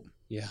the bolt.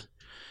 Yeah.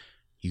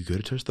 You go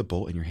to touch the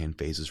bolt, and your hand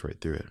phases right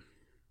through it.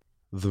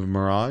 The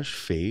mirage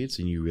fades,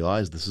 and you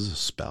realize this is a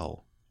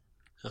spell.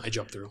 I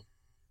jump through.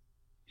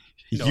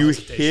 No you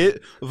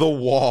hit the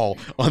wall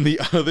on the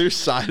other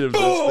side of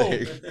this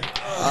thing.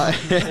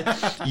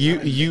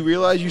 You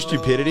realize your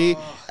stupidity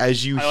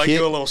as you I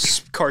do a little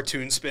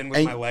cartoon spin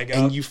with my leg out.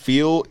 And you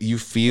feel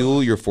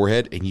your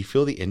forehead, and you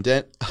feel the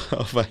indent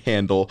of a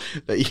handle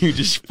that you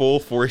just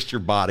full forced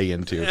your body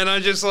into. And I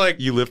just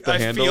you lift the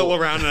handle. I feel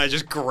around and I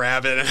just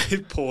grab it and I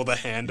pull the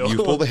handle. You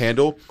pull the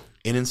handle,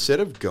 and instead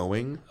of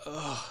going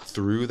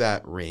through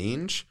that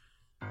range,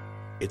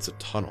 it's a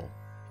tunnel.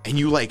 And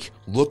you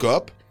look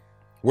up.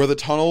 Where the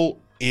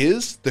tunnel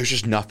is, there's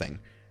just nothing.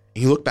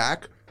 And you look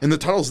back, and the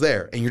tunnel's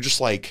there, and you're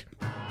just like,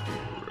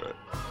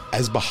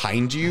 as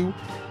behind you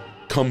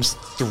comes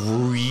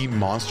 3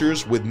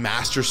 monsters with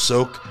Master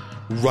Silk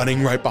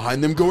running right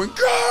behind them, going,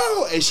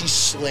 go! As he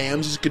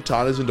slams his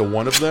katanas into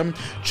one of them,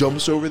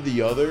 jumps over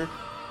the other,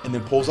 and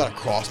then pulls out a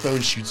crossbow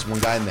and shoots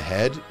one guy in the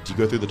head. Do you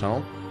go through the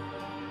tunnel?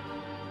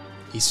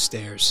 He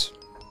stares.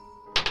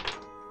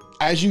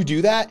 As you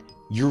do that,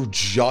 you're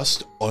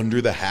just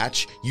under the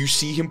hatch. You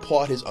see him pull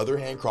out his other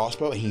hand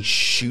crossbow, and he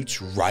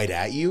shoots right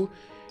at you,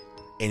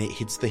 and it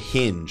hits the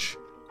hinge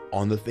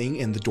on the thing,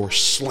 and the door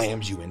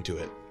slams you into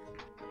it.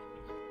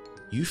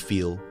 You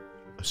feel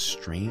a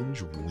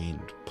strange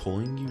wind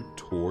pulling you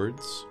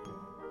towards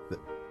the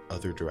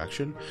other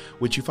direction,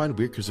 which you find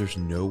weird because there's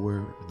no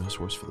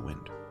source for the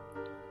wind.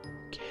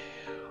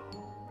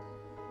 Kale,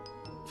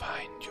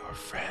 find your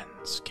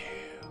friends, Kale.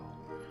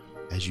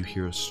 As you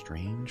hear a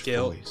strange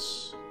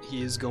voice.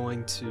 He is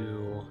going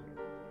to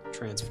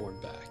transform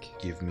back.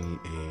 Give me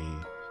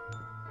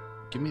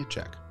a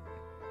check.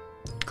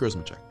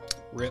 Charisma check.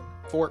 Rip.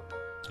 4.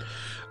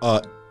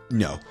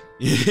 No.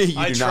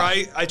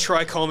 I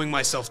try calming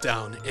myself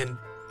down, and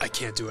I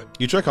can't do it.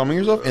 You try calming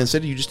yourself, and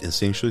instead you just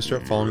instinctually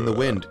start following the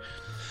wind.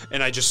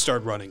 And I just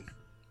start running.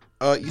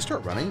 You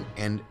start running,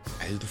 and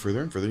as the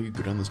further and further you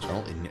go down this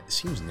tunnel, and it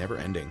seems never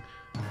ending.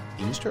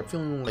 And you start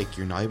feeling like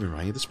you're not even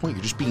running at this point.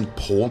 You're just being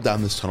pulled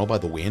down this tunnel by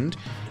the wind.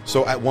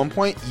 So at one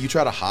point, you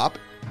try to hop.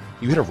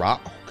 You hit a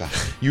rock. Oh, God.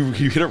 You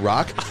hit a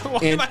rock. Why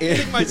am I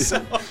hitting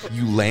myself?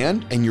 You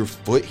land, and your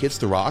foot hits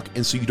the rock,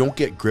 and so you don't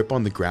get grip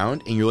on the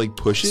ground, and your leg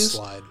pushes.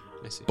 Slide.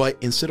 I see. But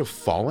instead of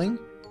falling,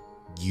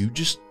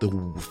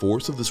 the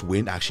force of this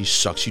wind actually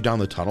sucks you down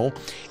the tunnel,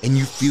 and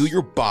you feel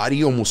your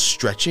body almost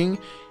stretching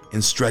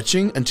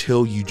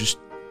until you just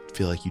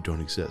feel like you don't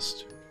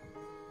exist.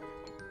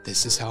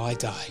 This is how I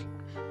die.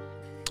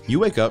 You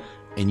wake up,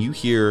 and you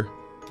hear...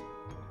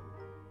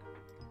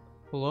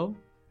 Hello?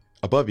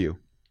 Above you.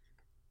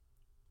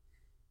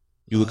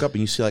 You look up, and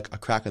you see, a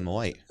crack in the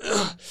light.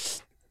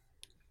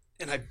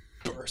 And I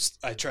burst.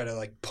 I try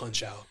to,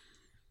 punch out.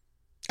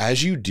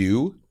 As you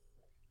do,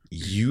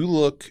 you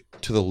look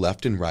to the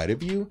left and right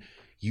of you.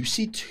 You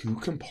see 2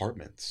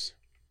 compartments.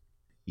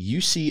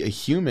 You see a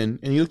human,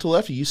 and you look to the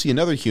left, and you see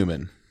another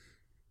human.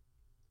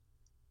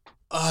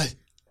 Do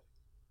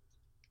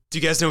you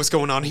guys know what's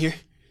going on here?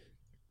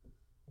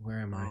 Where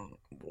am I?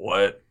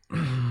 What?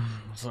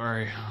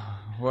 Sorry.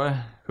 What?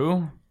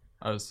 Who?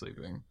 I was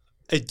sleeping.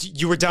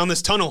 You were down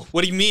this tunnel.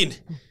 What do you mean?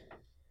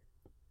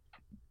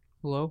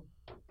 Hello?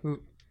 Who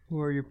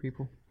Who are your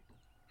people?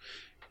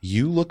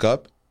 You look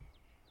up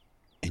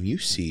and you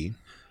see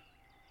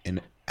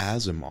an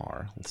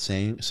Azamar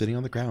sitting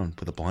on the ground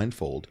with a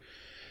blindfold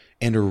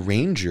and a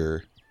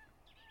ranger.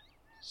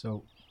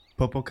 So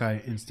PoPo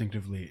Kai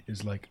instinctively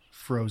is like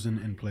frozen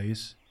in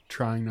place,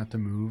 trying not to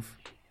move.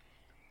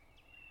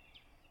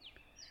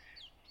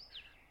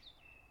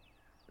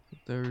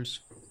 There's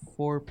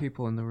 4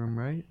 people in the room,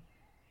 right?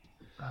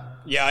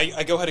 Yeah,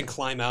 I go ahead and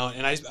climb out,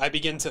 and I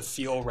begin to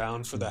feel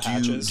around for the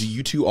hatches. Do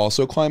you two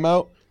also climb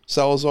out,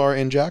 Salazar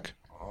and Jack?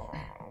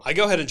 I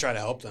go ahead and try to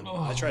help them.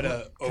 I try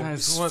to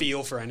guys,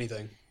 feel for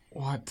anything.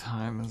 What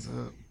time is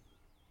it?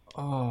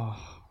 Oh.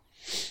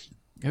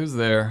 Who's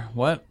there?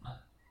 What?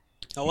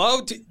 Hello?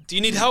 Do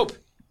you need help?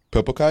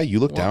 PoPo Kai, you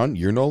look down.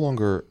 You're no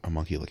longer a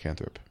monkey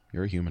lycanthrope.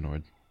 You're a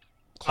humanoid.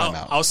 Climb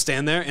out. I'll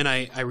stand there, and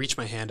I reach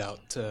my hand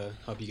out to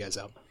help you guys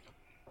out.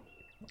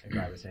 I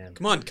grab his hand.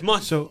 Come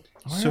on. So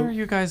Where are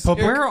you guys? PoPo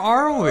Where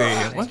are we?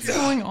 What's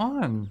going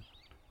on?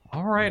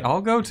 All right,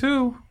 I'll go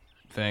too.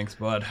 Thanks,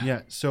 bud.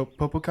 Yeah, so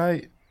PoPo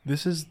Kai,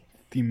 this is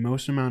the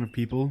most amount of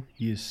people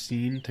he has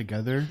seen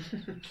together,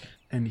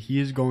 and he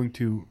is going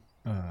to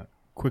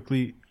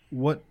quickly.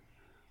 What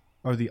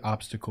are the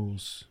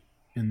obstacles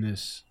in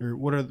this, or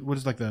what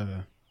is like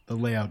the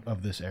layout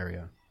of this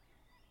area?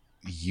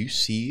 You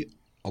see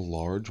a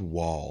large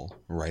wall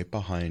right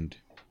behind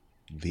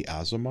the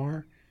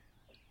Azamar.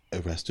 The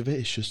rest of it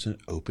is just an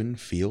open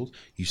field.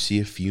 You see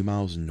a few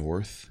miles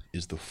north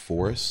is the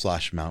forest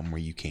 / mountain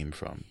where you came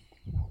from.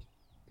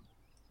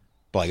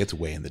 But like it's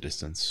way in the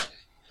distance.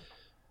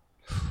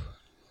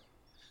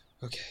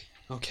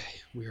 Okay.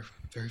 We're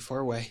very far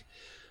away.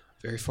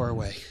 Very far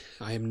away.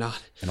 I am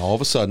not. And all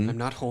of a sudden, I'm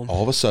not home.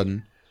 All of a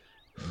sudden,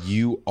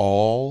 you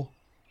all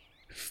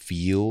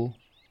feel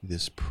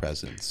this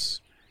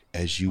presence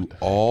as you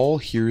all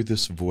hear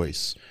this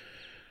voice.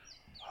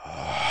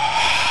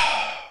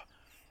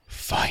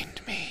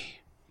 Find me.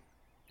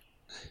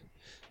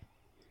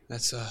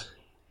 That's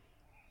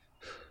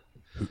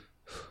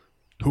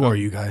Who are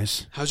you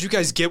guys? How'd you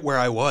guys get where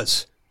I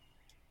was?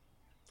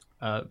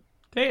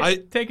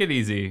 Take it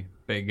easy,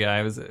 big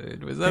guy. Was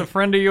that a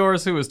friend of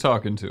yours who was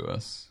talking to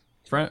us?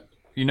 Friend,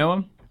 you know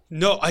him?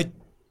 No,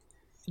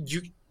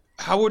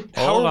 how are we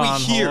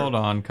here? Hold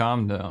on,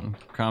 calm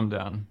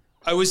down.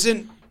 I was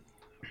in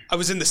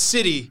the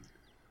city,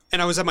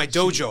 and I was at my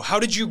dojo. How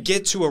did you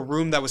get to a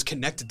room that was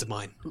connected to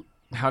mine?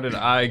 How did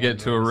I get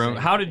to a room?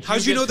 How'd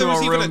you know get there to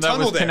was a even a room that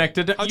tunnel was there?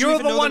 connected to? How'd you You're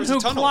even the know one there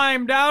was a who tunnel?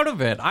 climbed out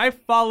of it. I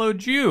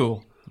followed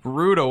you.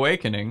 Rude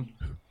awakening.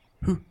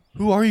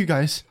 Who are you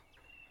guys?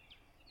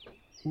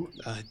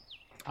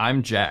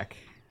 I'm Jack.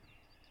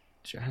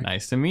 Jack.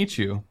 Nice to meet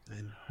you.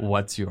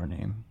 What's your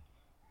name?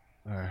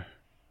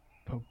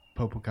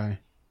 PoPo Kai.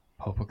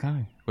 PoPo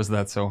Kai. Was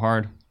that so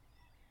hard?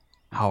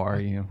 How are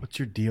you? What's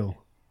your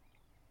deal?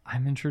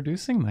 I'm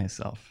introducing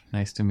myself.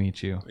 Nice to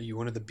meet you. Are you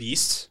one of the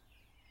beasts?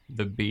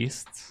 The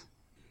beasts?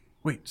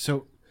 Wait,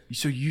 so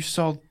you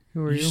saw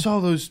Who are you? saw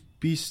those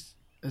beasts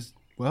as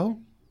well?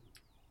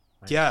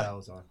 Yeah.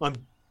 Salazar. I'm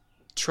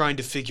trying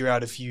to figure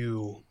out if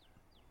you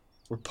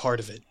were part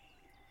of it.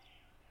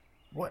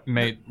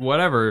 Mate,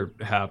 whatever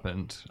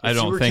happened, I If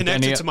you don't were think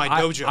connected to my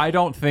dojo. I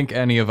don't think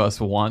any of us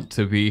want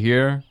to be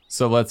here.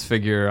 So let's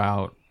figure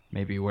out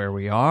maybe where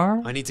we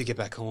are. I need to get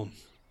back home.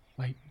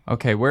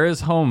 Okay, where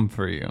is home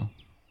for you?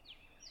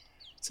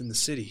 It's in the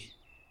city.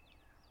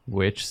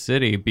 Which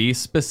city? Be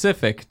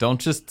specific. Don't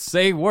just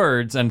say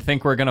words and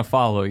think we're gonna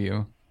follow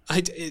you.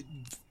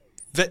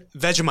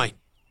 Vegemite.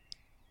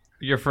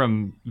 You're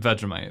from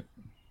Vegemite.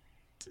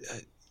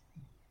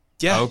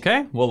 Yeah.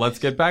 Okay, well let's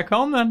get back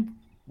home then.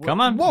 Come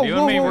on, Whoa, you whoa,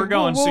 and me, whoa, we're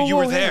going. whoa, So you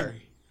were whoa, there.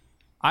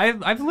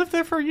 I've lived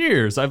there for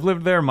years. I've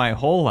lived there my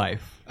whole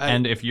life.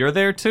 And if you're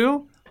there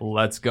too,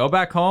 let's go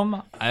back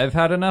home. I've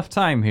had enough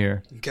time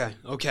here.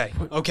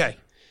 Okay.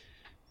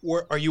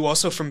 Are you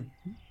also from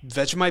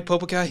Vegemite,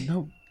 PoPo Kai?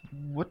 No,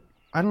 what?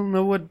 I don't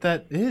know what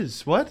that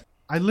is. What?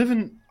 I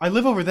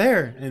live over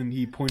there, and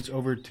he points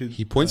over to.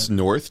 He points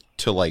north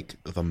to like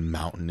the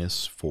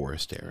mountainous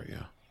forest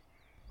area.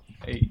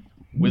 Hey,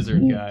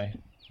 wizard guy.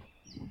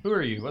 Who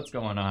are you? What's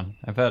going on?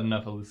 I've had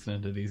enough of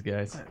listening to these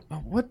guys.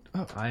 What?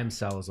 I am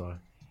Salazar.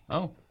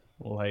 Oh,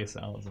 well, hey,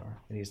 Salazar.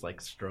 And he's like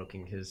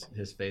stroking his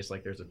face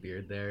like there's a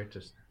beard there,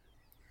 just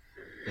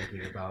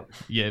thinking about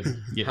You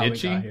how we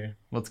itchy? got here.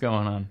 What's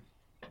going on?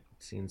 It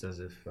seems as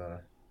if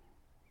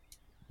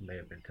may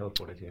have been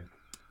teleported here.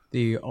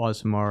 The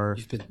Osmar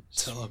You've been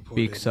teleported.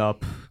 speaks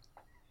up.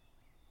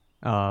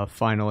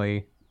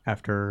 Finally,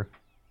 after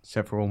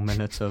several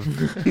minutes of,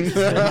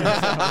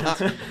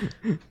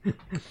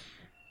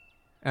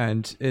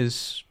 and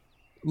is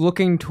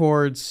looking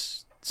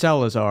towards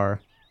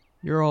Salazar.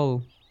 You're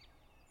all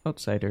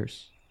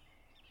outsiders.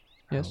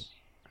 Yes.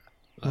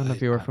 None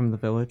of you are from the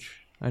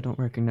village. I don't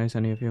recognize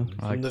any of you.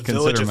 I From the consider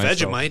village of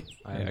myself- Vegemite.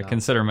 I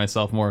consider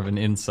myself more of an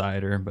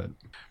insider, but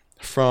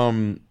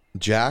From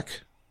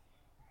Jack,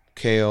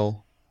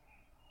 Kale,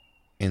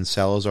 and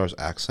Salazar's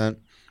accent,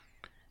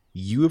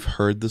 you have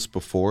heard this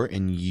before,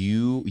 and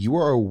you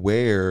are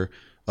aware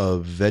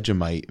of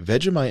Vegemite.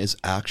 Vegemite is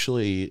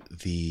actually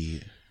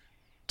the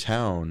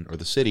town or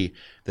the city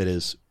that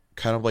is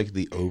kind of like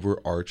the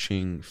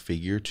overarching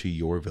figure to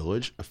your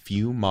village, a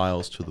few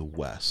miles to the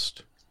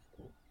west.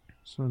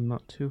 So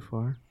not too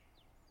far.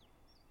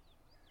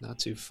 Not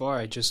too far.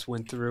 I just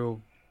went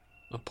through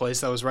a place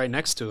that was right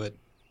next to it.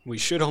 We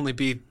should only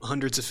be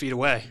hundreds of feet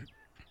away.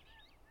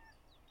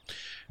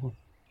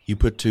 You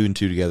put two and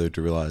two together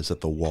to realize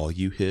that the wall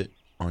you hit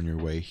on your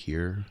way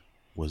here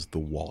was the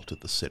wall to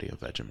the city of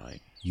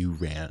Vegemite. You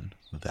ran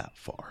that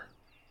far.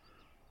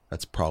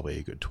 That's probably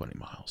a good 20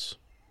 miles.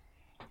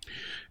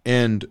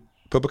 And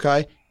PoPo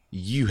Kai,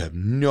 you have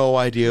no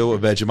idea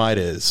what Vegemite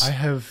is.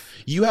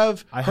 You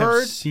have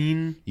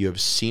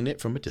seen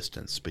it from a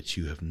distance, but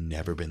you have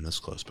never been this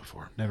close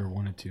before. Never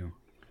wanted to.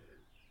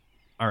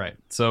 All right,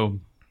 so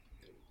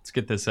let's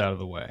get this out of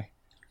the way.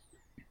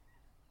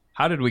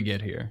 How did we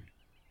get here?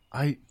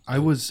 I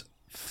was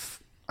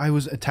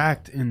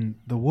attacked in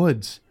the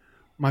woods.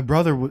 My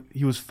brother,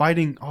 he was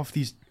fighting off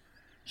these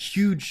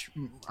huge.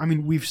 I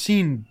mean, we've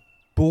seen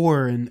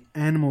boar and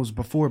animals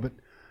before, but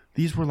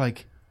these were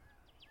like.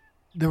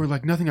 They were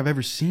like nothing I've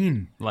ever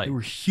seen. They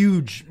were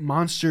huge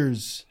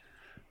monsters.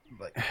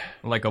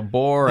 Like a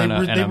boar and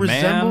a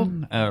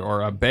man,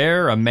 or a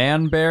bear, a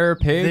man-bear,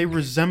 pig. They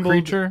resembled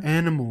creature?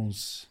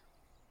 Animals,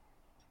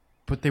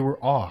 but they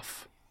were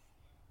off,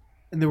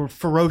 and they were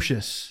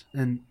ferocious.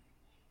 And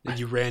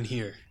you ran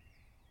here.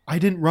 I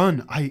didn't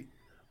run.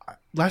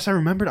 Last I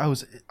remembered, I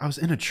was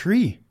in a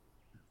tree,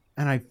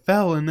 and I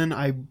fell, and then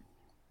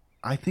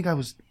I think I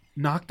was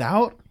knocked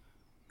out,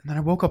 and then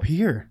I woke up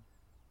here.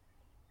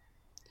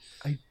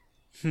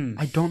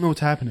 I don't know what's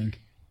happening.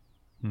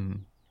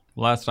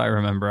 Last I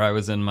remember, I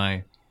was in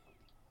my...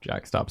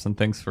 Jack stops and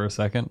thinks for a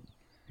second.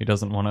 He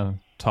doesn't want to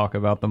talk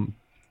about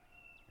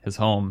his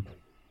home.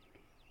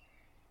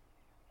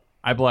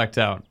 I blacked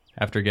out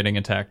after getting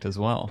attacked as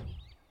well.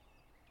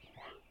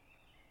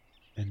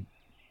 And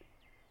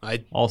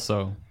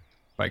also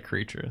by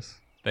creatures.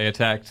 They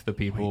attacked the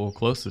people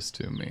closest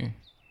to me.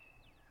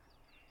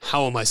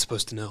 How am I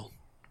supposed to know?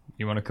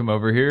 You want to come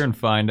over here and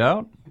find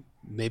out?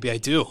 Maybe I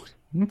do.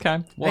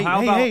 Okay.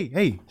 Well,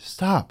 hey,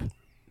 stop.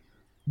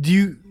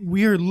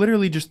 We are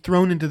literally just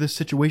thrown into this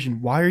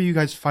situation. Why are you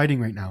guys fighting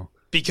right now?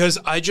 Because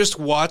I just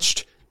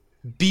watched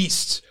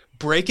beasts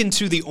break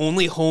into the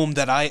only home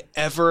that I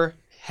ever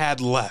had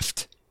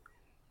left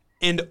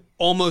and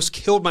almost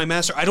killed my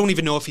master. I don't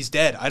even know if he's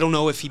dead. I don't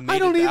know if he made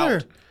it out. I don't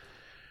either.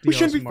 We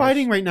shouldn't be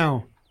fighting right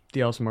now.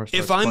 The Elsamar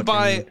starts If I'm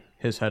by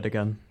his head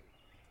again.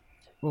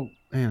 Whoa,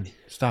 man,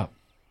 stop.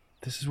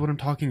 This is what I'm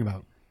talking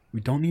about.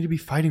 We don't need to be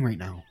fighting right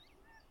now.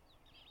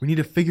 We need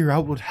to figure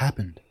out what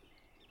happened.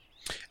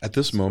 At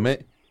this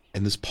moment,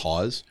 in this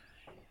pause,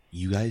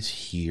 you guys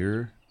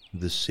hear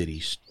the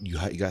city. You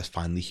guys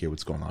finally hear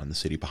what's going on in the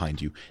city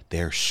behind you.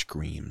 There are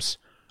screams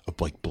of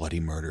like bloody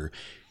murder.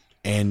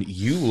 And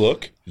you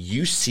look,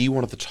 you see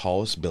one of the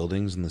tallest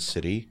buildings in the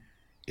city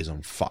is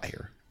on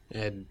fire.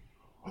 And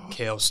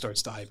Kale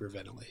starts to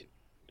hyperventilate.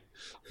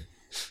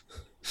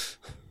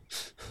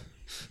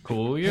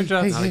 Cool your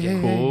jets.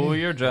 Cool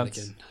your jets.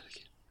 Not again.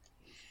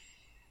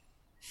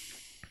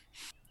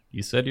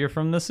 You said you're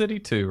from the city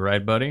too,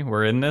 right, buddy?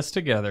 We're in this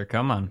together.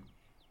 Come on.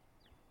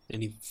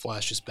 And he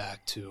flashes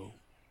back to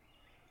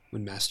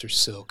when Master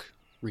Silk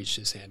reached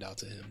his hand out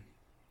to him.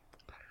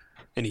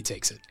 And he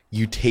takes it.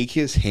 You take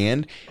his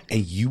hand,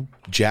 and you,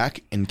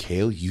 Jack and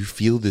Kale, you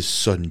feel this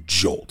sudden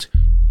jolt.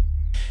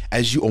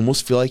 As you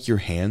almost feel like your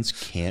hands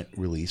can't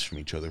release from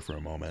each other for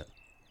a moment.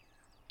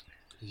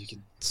 You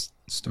can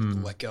start to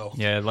let go.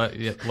 Yeah,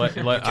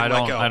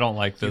 I don't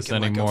like this you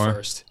can anymore. Let go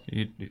first.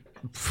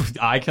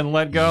 I can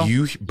let go.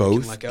 You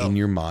both in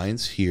your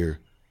minds hear,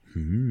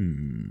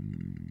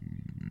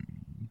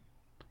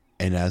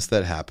 And as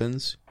that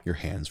happens, your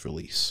hands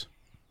release.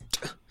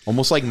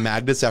 Almost like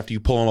magnets after you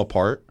pull them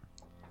apart.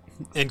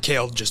 And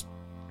Kale just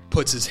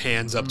puts his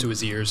hands up to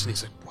his ears and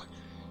he's like, what?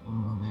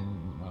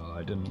 Oh,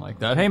 I didn't like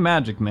that. Hey,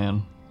 Magic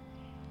Man.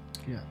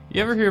 Yeah.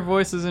 You ever hear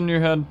voices in your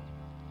head?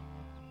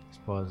 I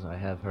suppose I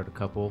have heard a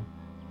couple.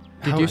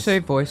 Did you say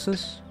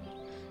voices?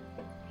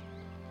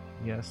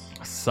 Yes.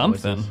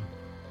 Something. Voices.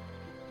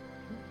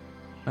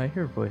 I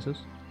hear voices.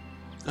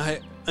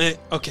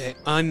 Okay,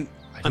 I'm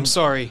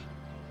sorry.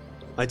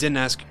 I didn't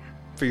ask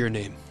for your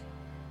name.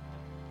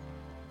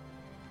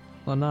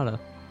 Lanata.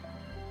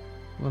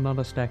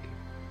 Lanata Stacky.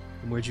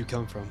 And where'd you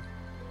come from?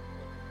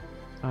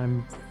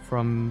 I'm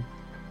from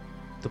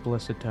the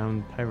blessed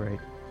town Pyrite.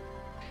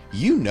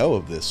 You know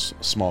of this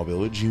small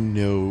village. You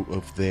know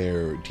of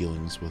their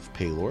dealings with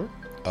Palor.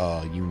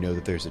 You know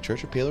that there's a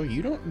church of Palor.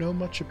 You don't know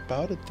much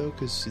about it, though,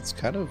 because it's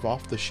kind of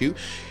off the shoot.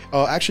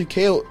 Actually,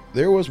 Kale,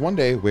 there was one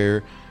day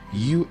where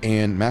you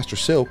and Master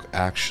Silk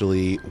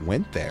actually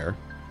went there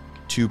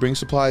to bring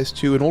supplies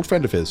to an old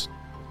friend of his.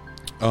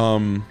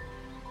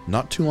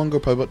 Not too long ago,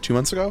 probably about 2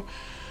 months ago.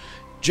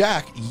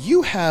 Jack,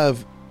 you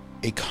have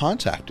a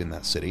contact in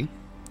that city.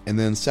 And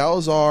then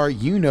Salazar,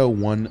 you know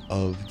one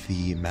of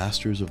the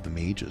Masters of the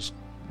Mages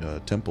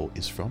temple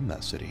is from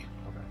that city.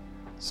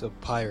 So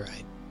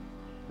Pyrite.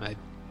 I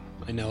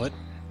know it.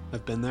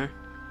 I've been there.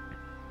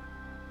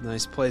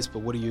 Nice place, but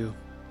what are you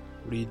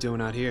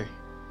doing out here?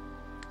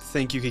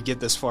 Think you could get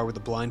this far with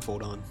the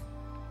blindfold on?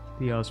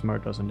 The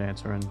Osmar doesn't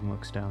answer and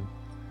looks down.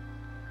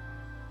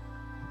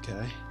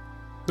 Okay.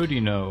 Who do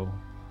you know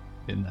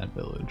in that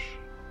village?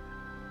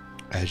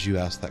 As you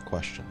ask that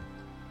question,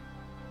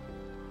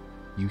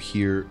 you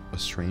hear a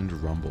strange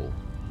rumble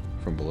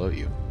from below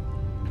you.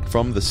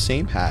 From the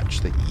same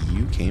hatch that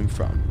you came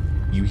from,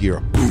 you hear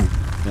a boom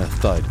and a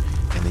thud,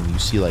 and then you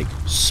see like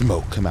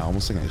smoke come out,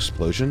 almost like an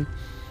explosion.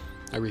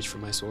 I reach for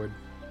my sword.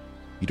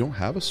 You don't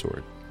have a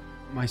sword.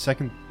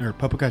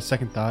 PoPo Kai's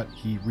second thought,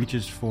 he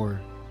reaches for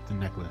the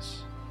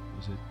necklace.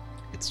 Is it?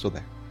 It's still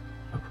there.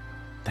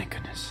 Thank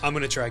goodness. I'm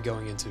gonna try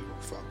going into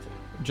frog form.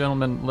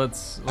 Gentlemen,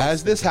 let's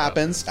As this think about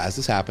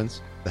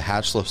happens, the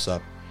hatch lifts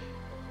up,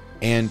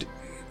 and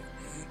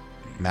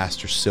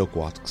Master Silk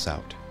walks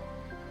out.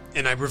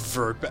 And I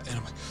revert back, and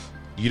I'm like,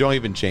 You don't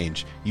even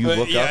change. You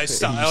look up I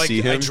stop. and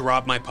you see I him.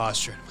 drop my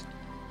posture. And I'm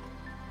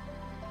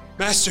like,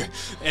 Master!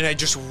 And I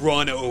just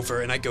run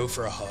over and I go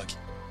for a hug.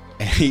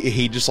 And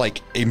he just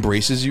like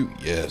embraces you.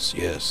 Yes,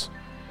 yes.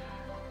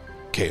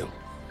 Kale.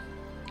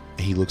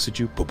 And he looks at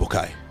you. PoPo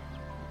Kai.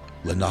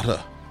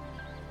 Lanata.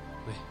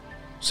 Wait.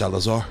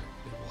 Salazar.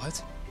 Wait,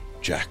 what?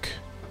 Jack.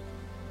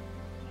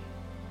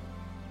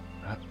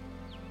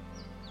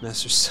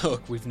 Master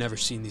Silk, we've never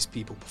seen these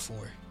people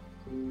before.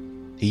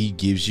 He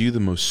gives you the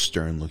most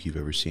stern look you've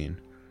ever seen.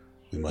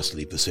 We must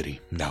leave the city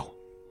now.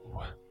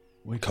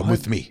 Wait, Come what?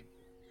 with me.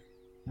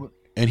 What?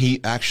 And he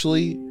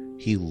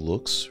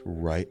looks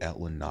right at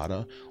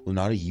Lanata.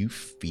 Lanata, you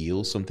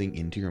feel something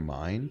into your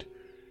mind.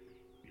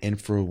 And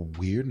for a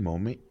weird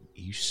moment,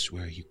 you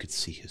swear you could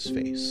see his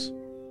face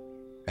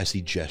as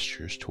he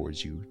gestures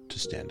towards you to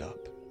stand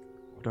up.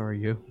 What are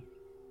you?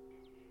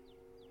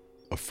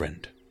 A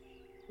friend.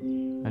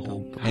 I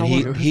don't.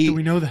 And do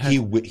we know that?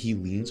 He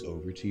leans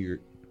over to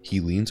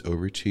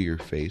your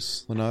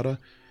face, Lanata,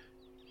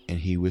 and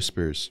he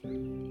whispers,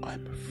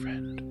 "I'm a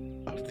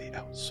friend of the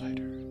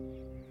outsider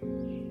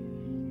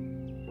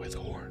with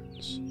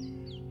horns."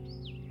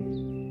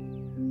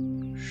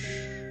 Shh.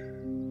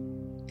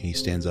 And he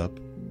stands up,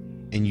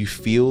 and you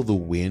feel the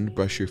wind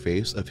brush your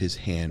face of his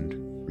hand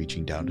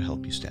reaching down to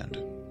help you stand.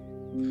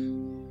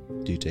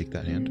 Do you take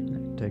that hand?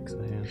 Takes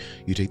the hand.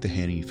 You take the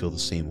hand and you feel the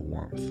same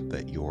warmth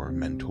that your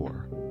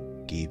mentor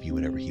gave you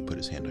whenever he put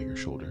his hand on your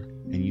shoulder.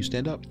 And you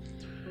stand up.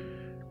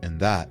 And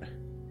that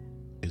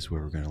is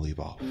where we're going to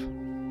leave off.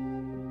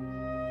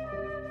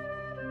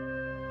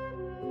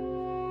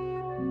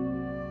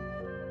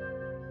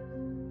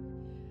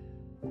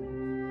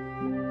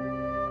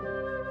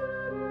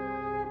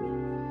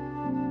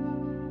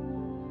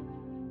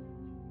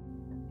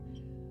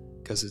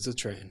 Because it's a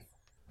train.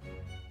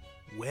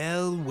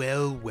 Well,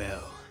 well,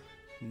 well.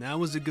 That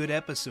was a good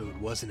episode,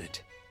 wasn't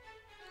it?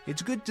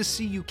 It's good to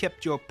see you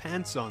kept your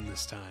pants on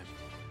this time.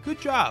 Good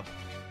job.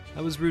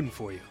 I was rooting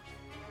for you.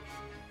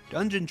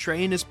 Dungeon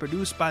Train is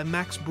produced by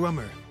Max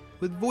Brummer,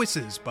 with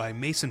voices by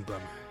Mason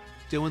Brummer,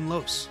 Dylan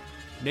Lose,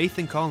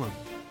 Nathan Collum,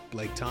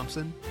 Blake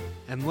Thompson,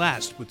 and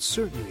last but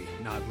certainly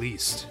not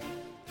least,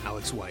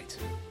 Alex White.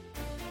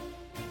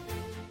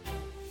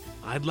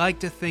 I'd like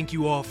to thank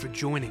you all for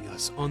joining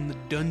us on the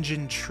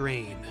Dungeon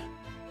Train.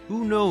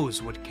 Who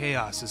knows what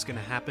chaos is going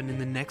to happen in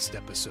the next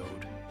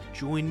episode?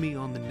 Join me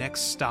on the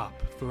next stop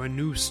for a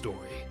new story.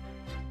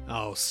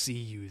 I'll see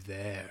you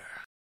there.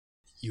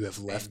 You have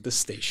left the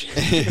station.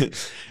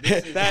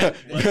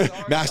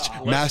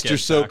 Master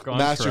Silk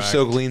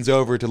leans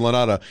over to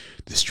Lanata.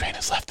 This train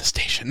has left the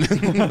station.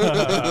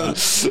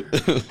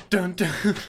 Dun, dun.